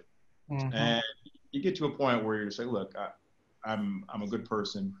can live with it. Mm-hmm. And you get to a point where you're saying, look, I'm a good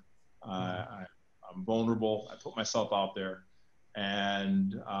person. I'm vulnerable. I put myself out there,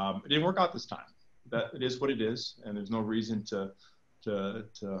 and it didn't work out this time. That it is what it is, and there's no reason to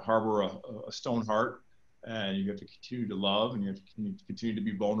harbor a stone heart. And you have to continue to love, and you have to continue to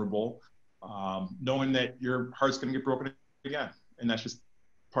be vulnerable, knowing that your heart's going to get broken again, and that's just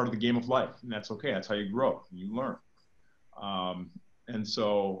part of the game of life, and that's okay. That's how you grow and you learn. And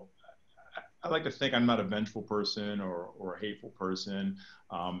so I like to think I'm not a vengeful person or a hateful person.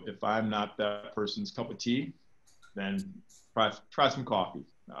 If I'm not that person's cup of tea, then try some coffee.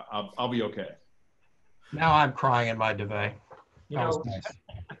 I'll be okay. Now I'm crying in my duvet. You know, nice.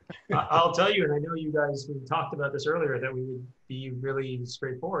 I'll tell you, and I know you guys, we talked about this earlier, that we would be really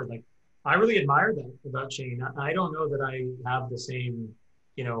straightforward. Like, I really admire that about Shane. I don't know that I have the same,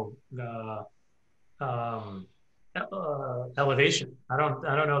 you know, elevation. I don't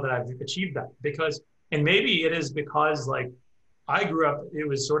know that I've achieved that, because, and maybe it is because, like, I grew up, it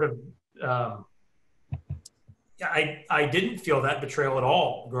was sort of, I didn't feel that betrayal at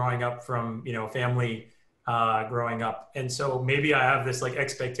all growing up from, you know, family growing up. And so maybe I have this like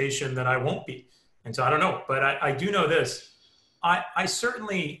expectation that I won't be. And so I don't know, but I do know this. I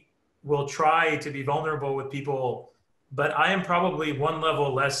certainly will try to be vulnerable with people, but I am probably one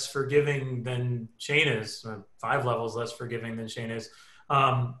level less forgiving than Shane is, 5 levels less forgiving than Shane is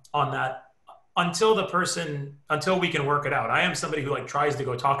on that, until we can work it out. I am somebody who like tries to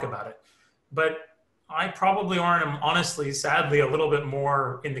go talk about it, but I probably aren't, honestly, sadly, a little bit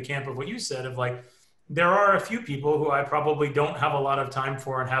more in the camp of what you said of like, there are a few people who I probably don't have a lot of time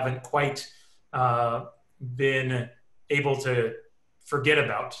for and haven't quite been able to forget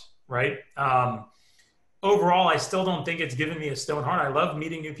about, right? Overall, I still don't think it's given me a stone heart. I love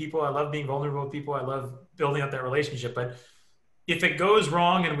meeting new people. I love being vulnerable with people. I love building up that relationship. But if it goes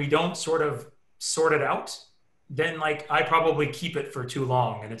wrong and we don't sort of sort it out, then like I probably keep it for too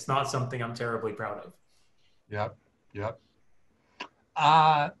long, and it's not something I'm terribly proud of. Yep. Yep.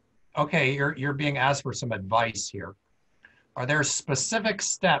 Okay, you're being asked for some advice here. Are there specific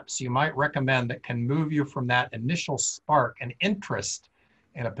steps you might recommend that can move you from that initial spark and interest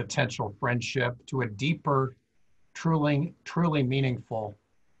in a potential friendship to a deeper, truly meaningful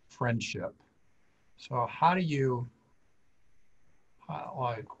friendship? So how do you,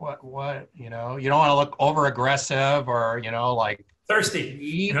 like, what, you know, you don't want to look over aggressive or, you know, like thirsty,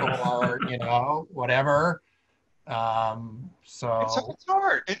 you know? Or, you know, whatever. So it's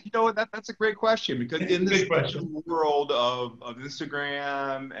hard. And, you know, that's a great question, because in this world of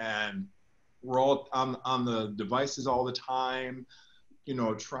Instagram, and we're all on the devices all the time, you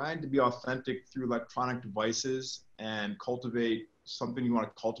know, trying to be authentic through electronic devices and cultivate something you want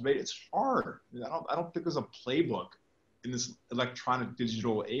to cultivate, it's hard. I don't think there's a playbook in this electronic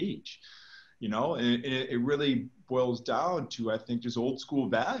digital age, you know, and it really boils down to, I think, just old school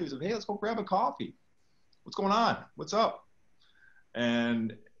values of, hey, let's go grab a coffee. What's going on? What's up?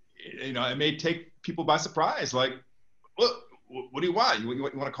 And, you know, it may take people by surprise. Like, look, what do you want? You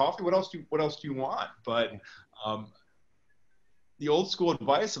want a coffee? What else do you want? But the old school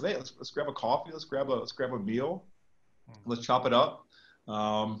advice of, hey, let's grab a coffee. Let's grab a meal. Let's chop it up.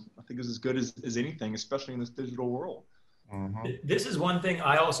 I think is as good as anything, especially in this digital world. Mm-hmm. This is one thing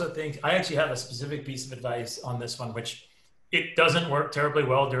I also think, I actually have a specific piece of advice on this one, which it doesn't work terribly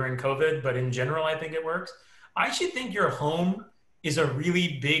well during COVID, but in general, I think it works. I actually think your home is a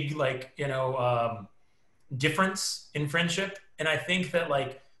really big, like, you know, difference in friendship. And I think that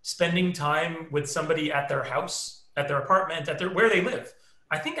like spending time with somebody at their house, at their apartment, where they live,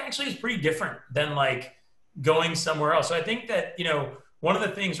 I think actually is pretty different than like going somewhere else. So I think that, you know, one of the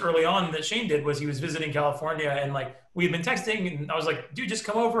things early on that Shane did was he was visiting California, and like we've been texting, and I was like, dude, just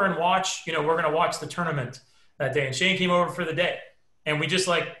come over and watch, you know, we're going to watch the tournament that day. And Shane came over for the day, and we just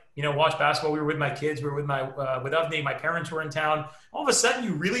like, you know, watched basketball. We were with my kids. We were with with Avni. My parents were in town. All of a sudden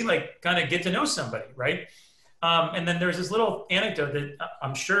you really like kind of get to know somebody. Right. And then there's this little anecdote that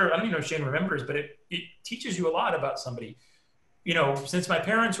I'm sure, I don't even know if Shane remembers, but it teaches you a lot about somebody. You know, since my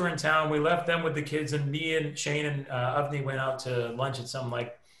parents were in town, we left them with the kids, and me and Shane and Avni went out to lunch at some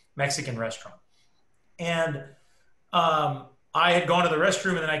like Mexican restaurant. And I had gone to the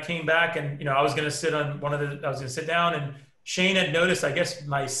restroom, and then I came back, and, you know, I was going to sit down, and Shane had noticed, I guess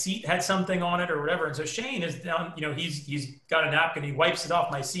my seat had something on it or whatever. And so Shane is down, you know, he's got a napkin, he wipes it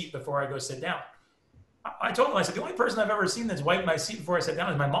off my seat before I go sit down. I told him, I said, the only person I've ever seen that's wiped my seat before I sat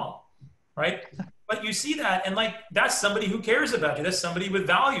down is my mom, right? But you see that, and like, that's somebody who cares about you. That's somebody with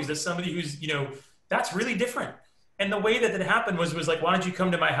values. That's somebody who's, you know, that's really different. And the way that it happened was like, why don't you come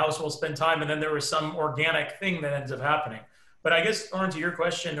to my house? We'll spend time. And then there was some organic thing that ends up happening. But I guess, Orin, to your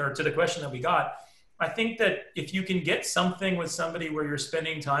question, or to the question that we got, I think that if you can get something with somebody where you're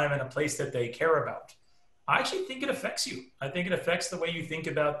spending time in a place that they care about, I actually think it affects you. I think it affects the way you think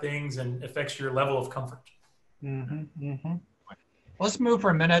about things and affects your level of comfort. Mm-hmm, mm-hmm. Let's move for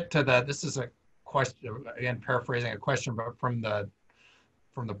a minute to this is a question, again, paraphrasing a question, but from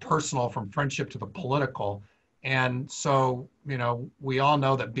the personal, from friendship to the political. And so, you know, we all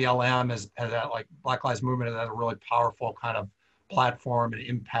know that BLM has that, like, Black Lives Movement has a really powerful kind of platform and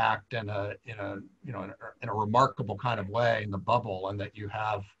impact in a remarkable kind of way in the bubble, and that you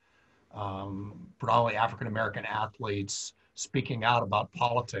have predominantly African-American athletes speaking out about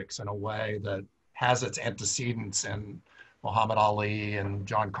politics in a way that has its antecedents in Muhammad Ali and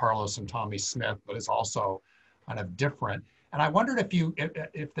John Carlos and Tommy Smith, but is also kind of different. And I wondered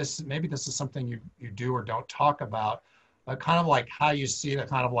if this is something you do or don't talk about, but kind of like how you see the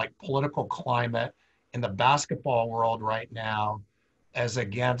kind of like political climate in the basketball world right now as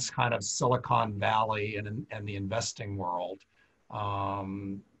against kind of Silicon Valley and the investing world.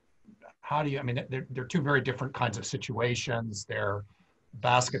 How do you, I mean, they're two very different kinds of situations.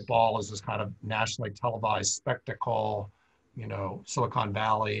 Basketball is this kind of nationally televised spectacle. You know, Silicon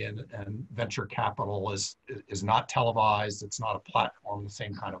Valley and venture capital is not televised. It's not a platform the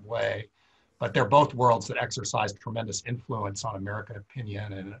same kind of way, but they're both worlds that exercise tremendous influence on American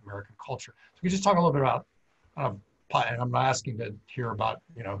opinion and American culture. So we just talk a little bit about, and I'm not asking to hear about,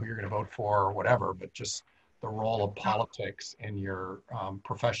 you know, who you're going to vote for or whatever, but just the role of politics in your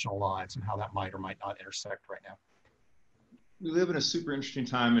professional lives and how that might or might not intersect right now. we live in a super interesting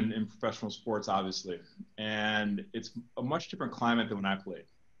time in professional sports, obviously, and it's a much different climate than when I played.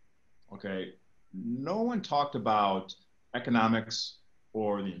 Okay, no one talked about economics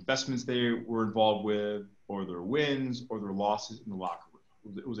or the investments they were involved with, or their wins or their losses in the locker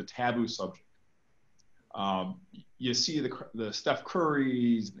room. It was a taboo subject. You see the Steph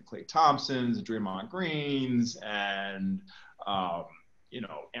Currys, and the Klay Thompsons, and Draymond Greens, and Andre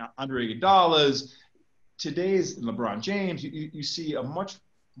Iguodala's. Today's LeBron James. You see a much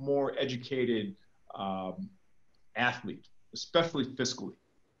more educated athlete, especially fiscally,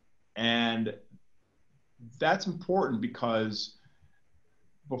 and that's important because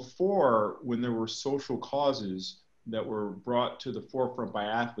before, when there were social causes that were brought to the forefront by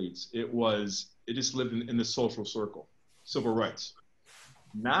athletes, it just lived in the social circle, civil rights.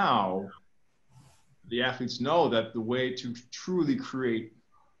 Now, the athletes know that the way to truly create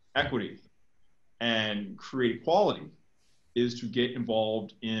equity and create equality is to get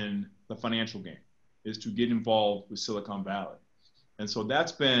involved in the financial game, is to get involved with Silicon Valley. And so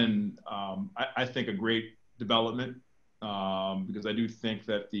that's been, I think, a great development. Because I do think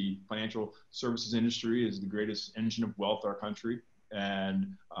that the financial services industry is the greatest engine of wealth in our country,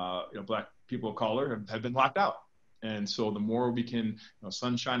 and Black people of color have been locked out. And so the more we can,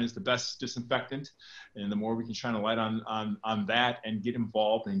 sunshine is the best disinfectant, and the more we can shine a light on that and get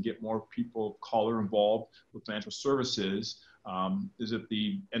involved and get more people of color involved with financial services, is it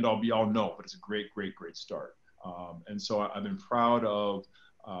the end all be all? No, but it's a great start. And so I've been proud of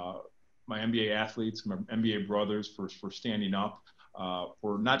my NBA athletes, my NBA brothers for standing up,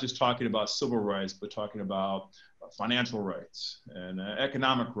 for not just talking about civil rights, but talking about financial rights and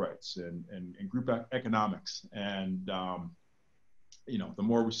economic rights and group economics. And, the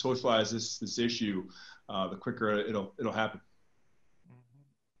more we socialize this issue, the quicker it'll happen.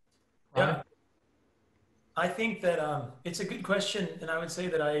 Yeah. I think that it's a good question. And I would say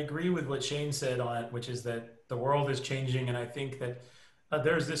that I agree with what Shane said on it, which is that the world is changing. And I think that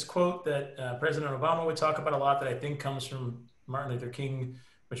there's this quote that President Obama would talk about a lot that I think comes from Martin Luther King,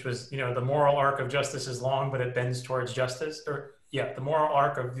 which was, the moral arc of justice is long, but it bends towards justice. The moral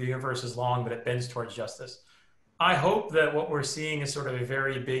arc of the universe is long, but it bends towards justice. I hope that what we're seeing is sort of a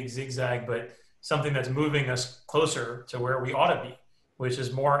very big zigzag, but something that's moving us closer to where we ought to be, which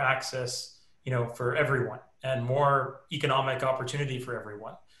is more access, for everyone and more economic opportunity for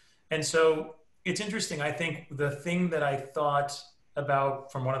everyone. And so it's interesting. I think the thing that I thought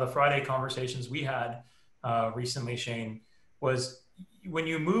about from one of the Friday conversations we had recently, Shane, was when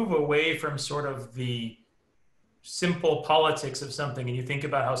you move away from sort of the simple politics of something and you think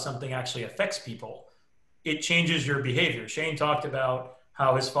about how something actually affects people, it changes your behavior. Shane talked about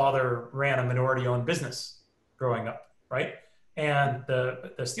how his father ran a minority-owned business growing up, right? And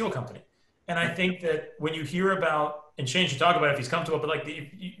the steel company. And I think that when you hear about, and Shane should talk about it if he's comfortable, but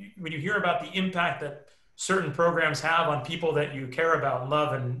when you hear about the impact that certain programs have on people that you care about and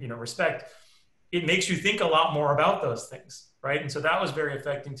love and respect, it makes you think a lot more about those things, right? And so that was very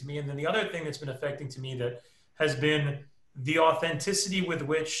affecting to me. And then the other thing that's been affecting to me that has been the authenticity with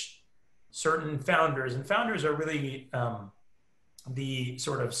which certain founders, and founders are really the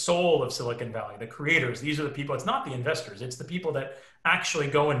sort of soul of Silicon Valley, the creators. These are the people, it's not the investors, it's the people that actually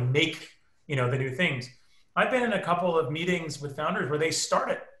go and make the new things. I've been in a couple of meetings with founders where they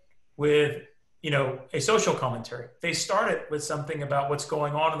started with a social commentary. They started with something about what's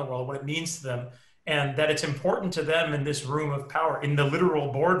going on in the world, what it means to them, and that it's important to them in this room of power, in the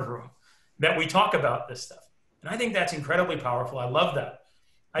literal boardroom, that we talk about this stuff. And I think that's incredibly powerful. I love that.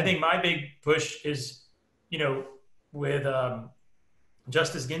 I think my big push is, with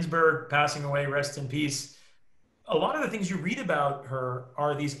Justice Ginsburg passing away, rest in peace, a lot of the things you read about her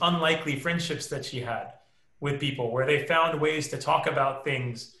are these unlikely friendships that she had with people, where they found ways to talk about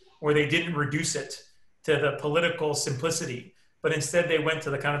things where they didn't reduce it to the political simplicity, but instead they went to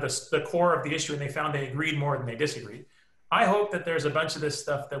the kind of the core of the issue and they found they agreed more than they disagreed. I hope that there's a bunch of this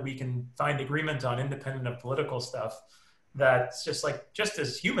stuff that we can find agreement on, independent of political stuff, that's just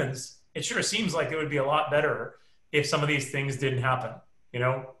as humans, it sure seems like it would be a lot better if some of these things didn't happen,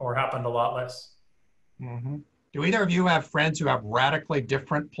 or happened a lot less. Mm-hmm. Do either of you have friends who have radically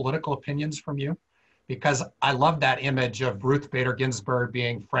different political opinions from you? Because I love that image of Ruth Bader Ginsburg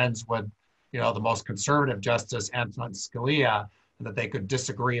being friends with, the most conservative Justice Antonin Scalia, and that they could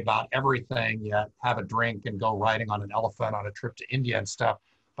disagree about everything, yet have a drink and go riding on an elephant on a trip to India and stuff.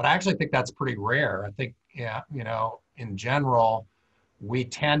 But I actually think that's pretty rare. I think, in general, we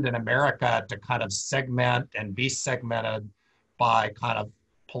tend in America to kind of segment and be segmented by kind of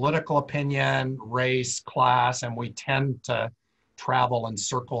political opinion, race, class, and we tend to travel in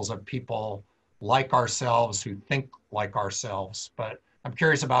circles of people like ourselves, who think like ourselves. But I'm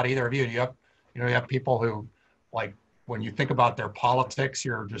curious about either of you. Do you have, you have people who, like, when you think about their politics,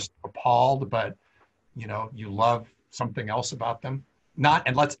 you're just appalled, but you love something else about them?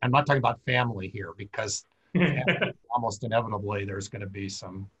 I'm not talking about family here, because family, almost inevitably there's going to be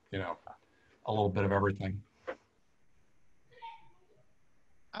some, a little bit of everything.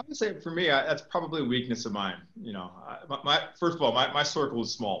 I would say for me, that's probably a weakness of mine. First of all, my circle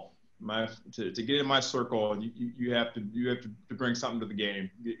is small. To get in my circle, you have to bring something to the game.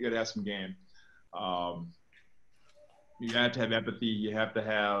 You got to have some game. You have to have empathy. You have to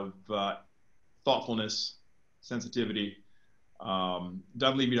have thoughtfulness, sensitivity.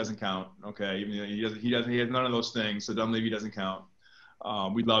 Dunleavy doesn't count. Okay, he has none of those things. So Dunleavy doesn't count.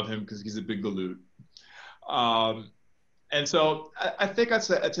 We love him because he's a big galoot. And so I think that's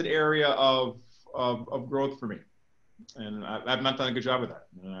an area of growth for me, and I've not done a good job with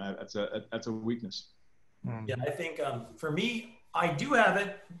that. That's a weakness. Yeah, I think for me, I do have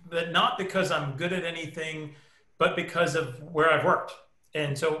it, but not because I'm good at anything, but because of where I've worked.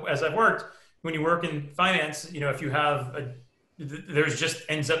 And so as I've worked, when you work in finance, if you have there's just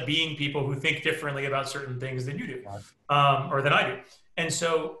ends up being people who think differently about certain things than you do, or than I do. And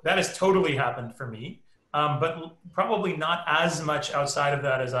so that has totally happened for me. But probably not as much outside of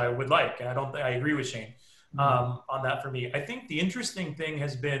that as I would like. And I agree with Shane on that for me. I think the interesting thing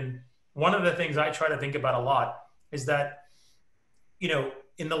has been, one of the things I try to think about a lot is that,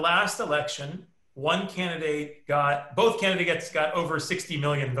 in the last election, both candidates got over 60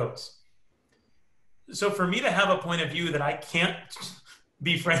 million votes. So for me to have a point of view that I can't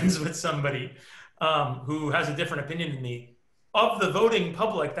be friends with somebody who has a different opinion than me, of the voting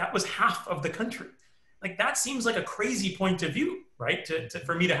public, that was half of the country. Like, that seems like a crazy point of view, right?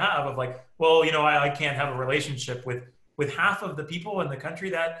 For me to have of like, well, I can't have a relationship with half of the people in the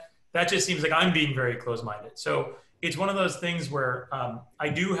country. That just seems like I'm being very close-minded. So it's one of those things where I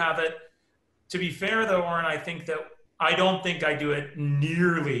do have it. To be fair though, Orin, I don't think I do it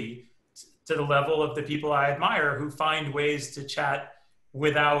nearly to the level of the people I admire who find ways to chat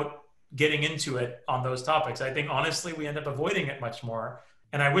without getting into it on those topics. I think honestly, we end up avoiding it much more.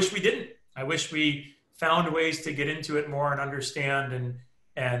 And I wish we didn't. I wish we found ways to get into it more and understand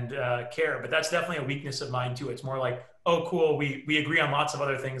and care. But that's definitely a weakness of mine too. It's more like, oh, cool, we agree on lots of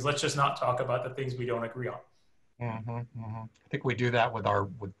other things. Let's just not talk about the things we don't agree on. Mm-hmm, mm-hmm. I think we do that with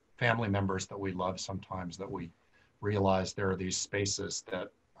family members that we love sometimes, that we realize there are these spaces that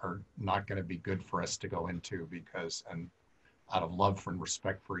are not going to be good for us to go into and out of love and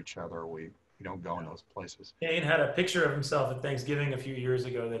respect for each other, we don't go in those places. Shane had a picture of himself at Thanksgiving a few years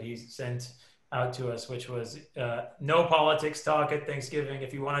ago that he sent out to us, which was no politics talk at Thanksgiving.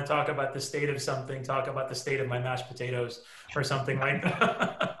 If you want to talk about the state of something, talk about the state of my mashed potatoes or something like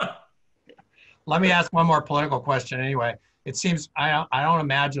that. Let me ask one more political question anyway. It seems, I don't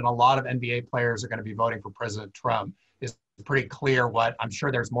imagine a lot of NBA players are going to be voting for President Trump. It's pretty clear I'm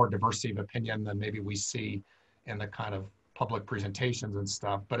sure there's more diversity of opinion than maybe we see in the kind of public presentations and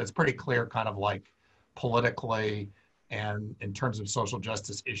stuff, but it's pretty clear kind of like politically and in terms of social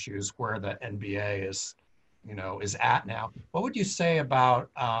justice issues where the NBA is at now. What would you say about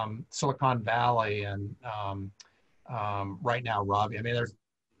Silicon Valley and right now, Ravi? I mean,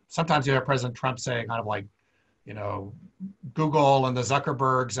 sometimes you have President Trump saying kind of like, Google and the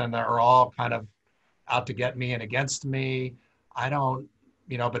Zuckerbergs and they're all kind of out to get me and against me. I don't,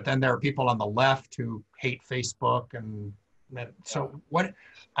 but then there are people on the left who hate Facebook. And so what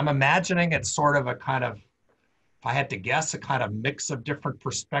I'm imagining, it's sort of a kind of, if I had to guess, a kind of mix of different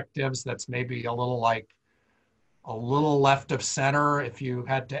perspectives that's maybe a little left of center if you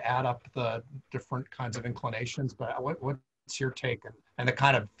had to add up the different kinds of inclinations. But what's your take and the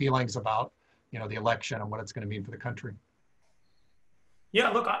kind of feelings about, the election and what it's going to mean for the country? Yeah,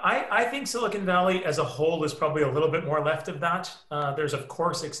 look, I think Silicon Valley as a whole is probably a little bit more left of that. There's of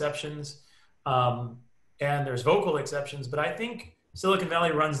course exceptions and there's vocal exceptions, but I think Silicon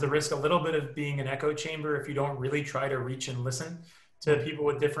Valley runs the risk a little bit of being an echo chamber if you don't really try to reach and listen to people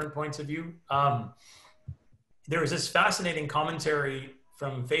with different points of view. There was this fascinating commentary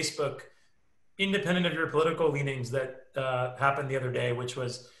from Facebook, independent of your political leanings, that happened the other day, which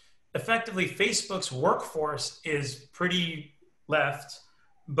was effectively Facebook's workforce is pretty left,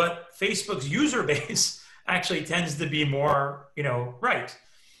 but Facebook's user base actually tends to be more, right.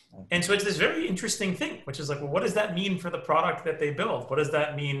 And so it's this very interesting thing, which is like, well, what does that mean for the product that they build? What does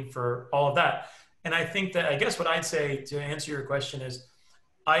that mean for all of that? And I think that, I guess what I'd say to answer your question is,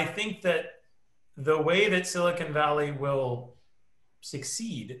 I think that the way that Silicon Valley will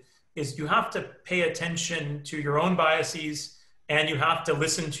succeed is you have to pay attention to your own biases and you have to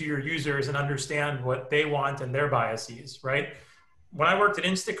listen to your users and understand what they want and their biases, right? When I worked at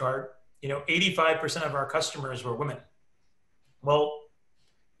Instacart, 85% of our customers were women. Well,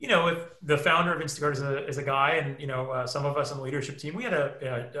 if the founder of Instacart is a guy, and some of us on the leadership team, we had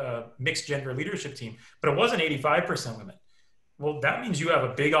a mixed gender leadership team, but it wasn't 85% women. Well, that means you have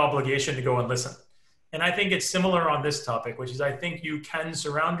a big obligation to go and listen. And I think it's similar on this topic, which is I think you can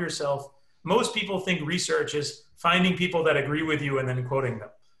surround yourself. Most people think research is finding people that agree with you and then quoting them.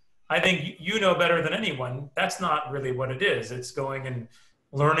 I think you know better than anyone, that's not really what it is. It's going and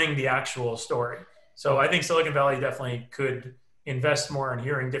learning the actual story. So I think Silicon Valley definitely could invest more in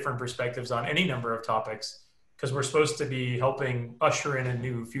hearing different perspectives on any number of topics, because we're supposed to be helping usher in a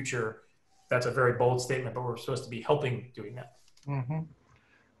new future. That's a very bold statement, but we're supposed to be helping doing that. Mm-hmm.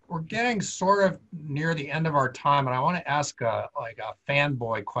 We're getting sort of near the end of our time, and I want to ask a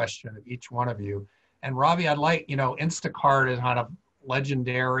fanboy question of each one of you. And Ravi, I'd like, Instacart is kind of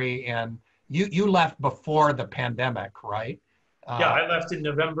legendary, and you left before the pandemic, right? Yeah, I left in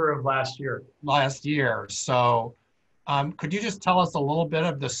November of last year. So could you just tell us a little bit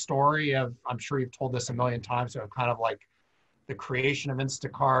of the story of, I'm sure you've told this a million times, of kind of like the creation of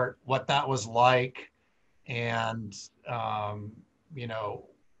Instacart, what that was like, and,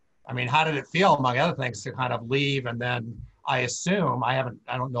 how did it feel, among other things, to kind of leave? And then I assume, I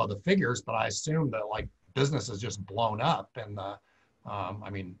don't know the figures, but I assume that like business has just blown up in the,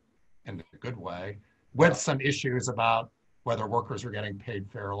 in a good way, with some issues about whether workers are getting paid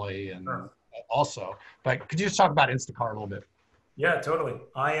fairly and also, but could you just talk about Instacart a little bit? Yeah, totally.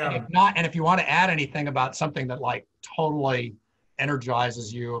 And if you want to add anything about something that like totally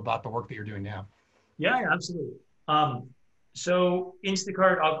energizes you about the work that you're doing now. Yeah, absolutely. So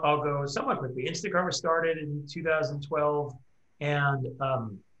Instacart, I'll go somewhat quickly. Instacart was started in 2012, and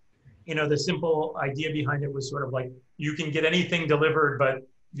the simple idea behind it was sort of like, you can get anything delivered, but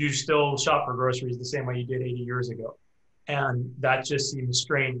you still shop for groceries the same way you did 80 years ago. And that just seems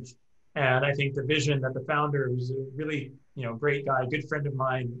strange. And I think the vision that the founder, who's a really great guy, good friend of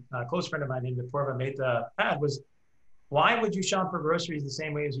mine, close friend of mine named Apoorva Mehta, had was, why would you shop for groceries the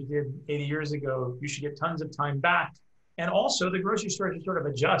same way as you did 80 years ago? You should get tons of time back. And also the grocery store should sort of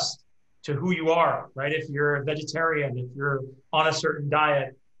adjust to who you are, right? If you're a vegetarian, if you're on a certain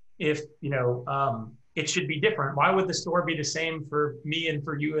diet, if, it should be different. Why would the store be the same for me and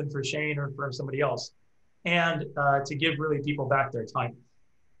for you and for Shane or for somebody else? And to give really people back their time.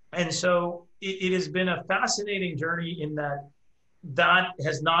 And so it has been a fascinating journey in that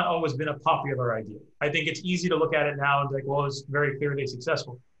has not always been a popular idea. I think it's easy to look at it now and be like, well, it's very clearly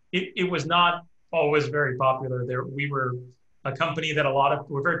successful. It was not always very popular. We were a company that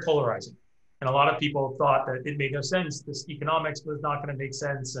we're very polarizing. And a lot of people thought that it made no sense. This economics was not going to make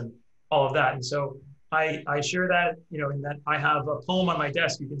sense and all of that. And so I share that, in that I have a poem on my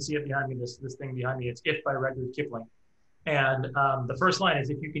desk. You can see it behind me, this thing behind me. It's If by Rudyard Kipling. And the first line is,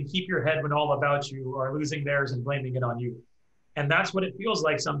 if you can keep your head when all about you are losing theirs and blaming it on you. And that's what it feels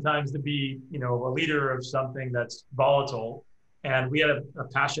like sometimes to be, a leader of something that's volatile. And we had a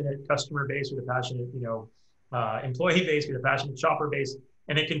passionate customer base, with a passionate, employee base, with a passionate shopper base.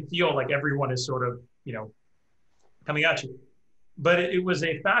 And it can feel like everyone is sort of, coming at you. But it was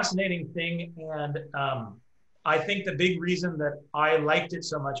a fascinating thing. And I think the big reason that I liked it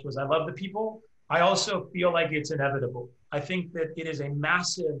so much was I love the people. I also feel like it's inevitable. I think that it is a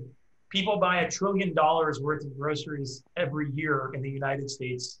massive, people buy $1 trillion worth of groceries every year in the United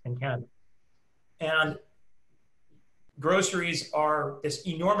States and Canada. And groceries are this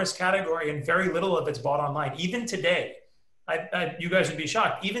enormous category, and very little of it's bought online. Even today, you guys would be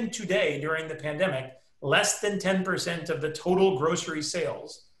shocked, even today during the pandemic, less than 10% of the total grocery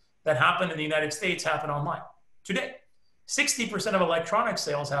sales that happen in the United States happen online. Today, 60% of electronic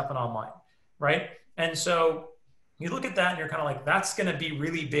sales happen online, right? And so you look at that and you're kind of like, that's going to be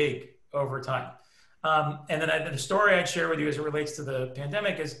really big over time. And then the story I'd share with you as it relates to the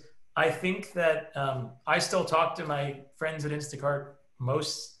pandemic is, I think that I still talk to my friends at Instacart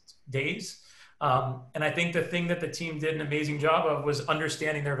most days. And I think the thing that the team did an amazing job of was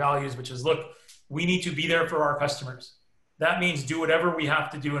understanding their values, which is, look, we need to be there for our customers. That means do whatever we have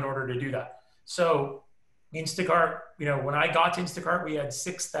to do in order to do that. So Instacart, when I got to Instacart, we had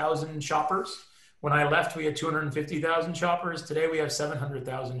 6,000 shoppers. When I left, we had 250,000 shoppers. Today, we have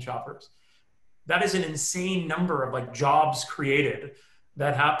 700,000 shoppers. That is an insane number of like jobs created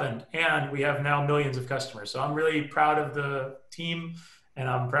that happened. And we have now millions of customers. So I'm really proud of the team, and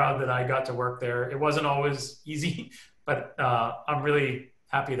I'm proud that I got to work there. It wasn't always easy, but I'm really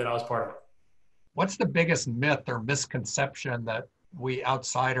happy that I was part of it. What's the biggest myth or misconception that we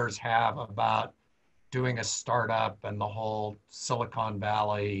outsiders have about doing a startup and the whole Silicon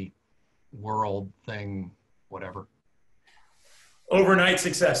Valley world thing, whatever? Overnight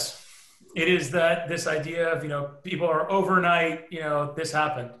success. It is that this idea of, people are overnight, this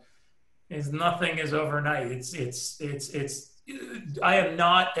happened. Nothing is overnight. I am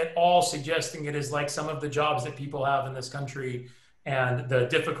not at all suggesting it is like some of the jobs that people have in this country and the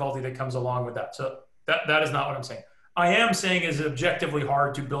difficulty that comes along with that. So that is not what I'm saying. I am saying it's objectively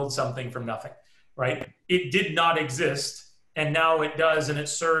hard to build something from nothing, right? It did not exist and now it does, and it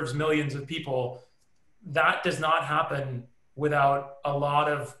serves millions of people. That does not happen without a lot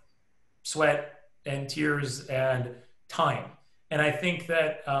of sweat and tears and time. And I think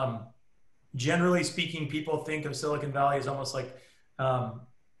that generally speaking, people think of Silicon Valley as almost like,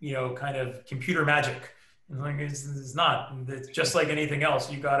 kind of computer magic. And like it's not. It's just like anything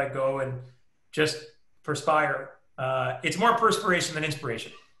else. You got to go and just perspire. It's more perspiration than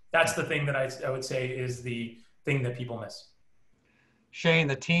inspiration. That's the thing that I would say is the thing that people miss. Shane,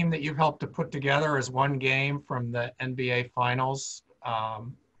 the team that you've helped to put together is one game from the NBA Finals.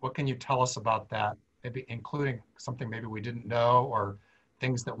 What can you tell us about that? Maybe including something maybe we didn't know or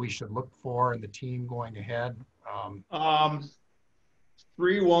things that we should look for in the team going ahead?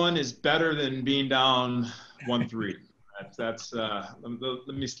 3-1 is better than being down 1-3. That's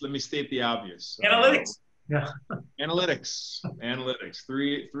let me state the obvious. Analytics. Yeah. Analytics.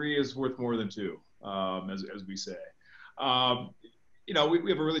 3 is worth more than 2, as we say. We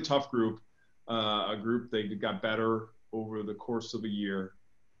have a really tough group, a group that got better over the course of a year.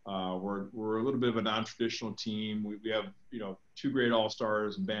 We're a little bit of a non-traditional team. We have 2 great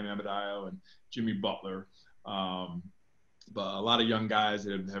all-stars, and Bam Adebayo and Jimmy Butler, but a lot of young guys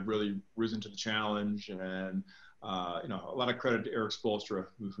that have really risen to the challenge, and a lot of credit to Eric Spoelstra,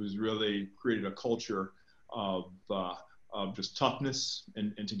 who's really created a culture of just toughness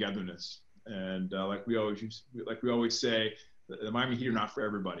and togetherness. And like we always say, the Miami Heat are not for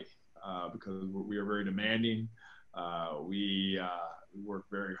everybody, because we are very demanding. We work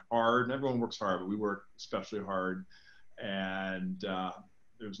very hard, and everyone works hard, but we work especially hard. And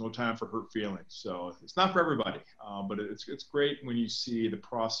there's no time for hurt feelings. So it's not for everybody, but it's great when you see the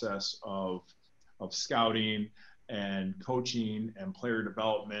process of scouting and coaching and player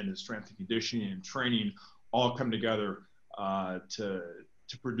development and strength and conditioning and training all come together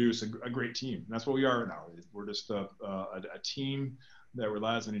to produce a great team. And that's what we are now. We're just a team that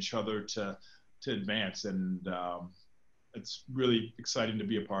relies on each other to advance, and it's really exciting to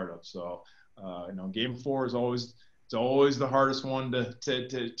be a part of. So, Game 4 is always the hardest one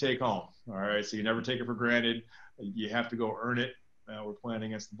to take home. All right, so you never take it for granted. You have to go earn it. We're playing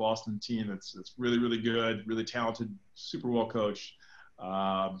against the Boston team that's really, really good, really talented, super well coached.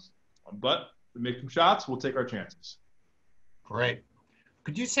 But we make some shots, we'll take our chances. Great.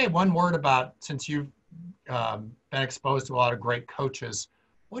 Could you say one word about, since you've been exposed to a lot of great coaches,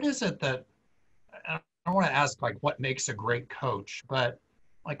 what is it that, I don't want to ask like what makes a great coach, but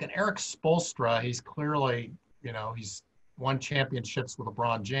like an Eric Spoelstra, he's clearly, he's won championships with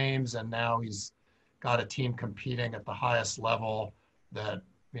LeBron James, and now he's got a team competing at the highest level that,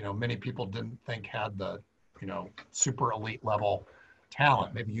 many people didn't think had the, super elite level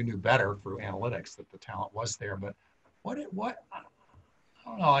talent. Maybe you knew better through analytics that the talent was there, but what, I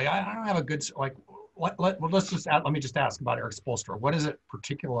don't know, like, I don't have a good, like, let me just ask about Eric Spoelstra. What is it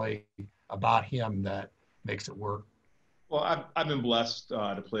particularly about him that makes it work? Well, I've been blessed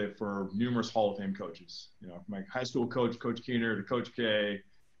to play for numerous Hall of Fame coaches. From my high school coach, Coach Keener, to Coach K,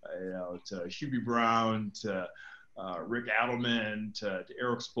 to Hubie Brown, to Rick Adelman, to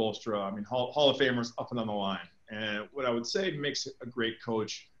Eric Spoelstra. I mean, Hall of Famers up and down the line. And what I would say makes a great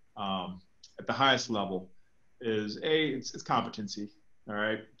coach at the highest level is it's competency. All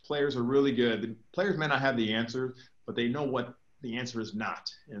right, players are really good. The players may not have the answer, but they know what the answer is not.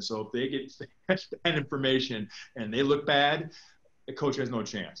 And so if they get that information and they look bad, the coach has no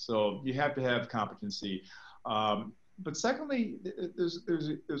chance. So you have to have competency. But secondly,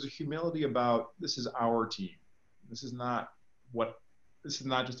 there's a humility about, this is our team. This is not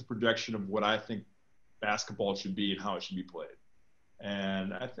just a projection of what I think basketball should be and how it should be played.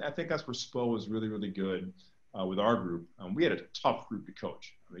 And I think that's where Spo was really, really good with our group. We had a tough group to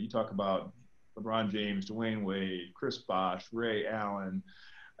coach. I mean, you talk about LeBron James, Dwayne Wade, Chris Bosh, Ray Allen.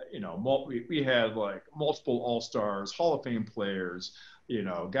 We had like multiple All-Stars, Hall of Fame players,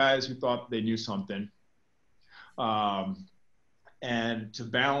 guys who thought they knew something. And to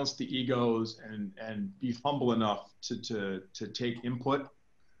balance the egos and be humble enough to take input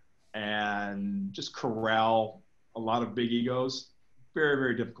and just corral a lot of big egos, very,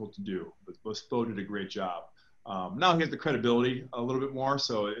 very difficult to do. But Spo did a great job. Now he has the credibility a little bit more,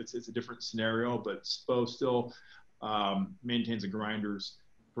 so it's a different scenario, but Spo still maintains a grinder's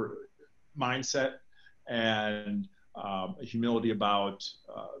mindset and a humility about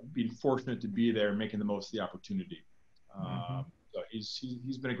being fortunate to be there and making the most of the opportunity. So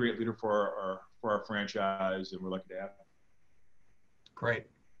he's been a great leader for our franchise, and we're lucky to have him. Great.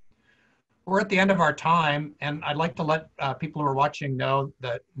 We're at the end of our time, and I'd like to let people who are watching know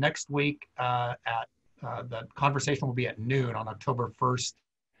that next week the conversation will be at noon on October 1st,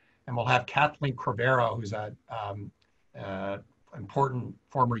 and we'll have Kathleen Cravero, who's an important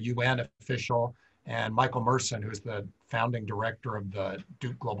former UN official, and Michael Merson, who's the founding director of the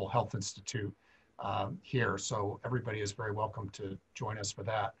Duke Global Health Institute here. So everybody is very welcome to join us for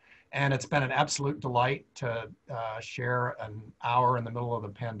that. And it's been an absolute delight to share an hour in the middle of the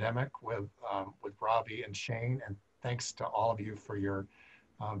pandemic with Ravi and Shane. And thanks to all of you for your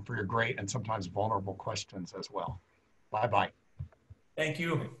great and sometimes vulnerable questions as well. Bye-bye. Thank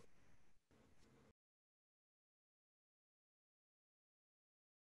you.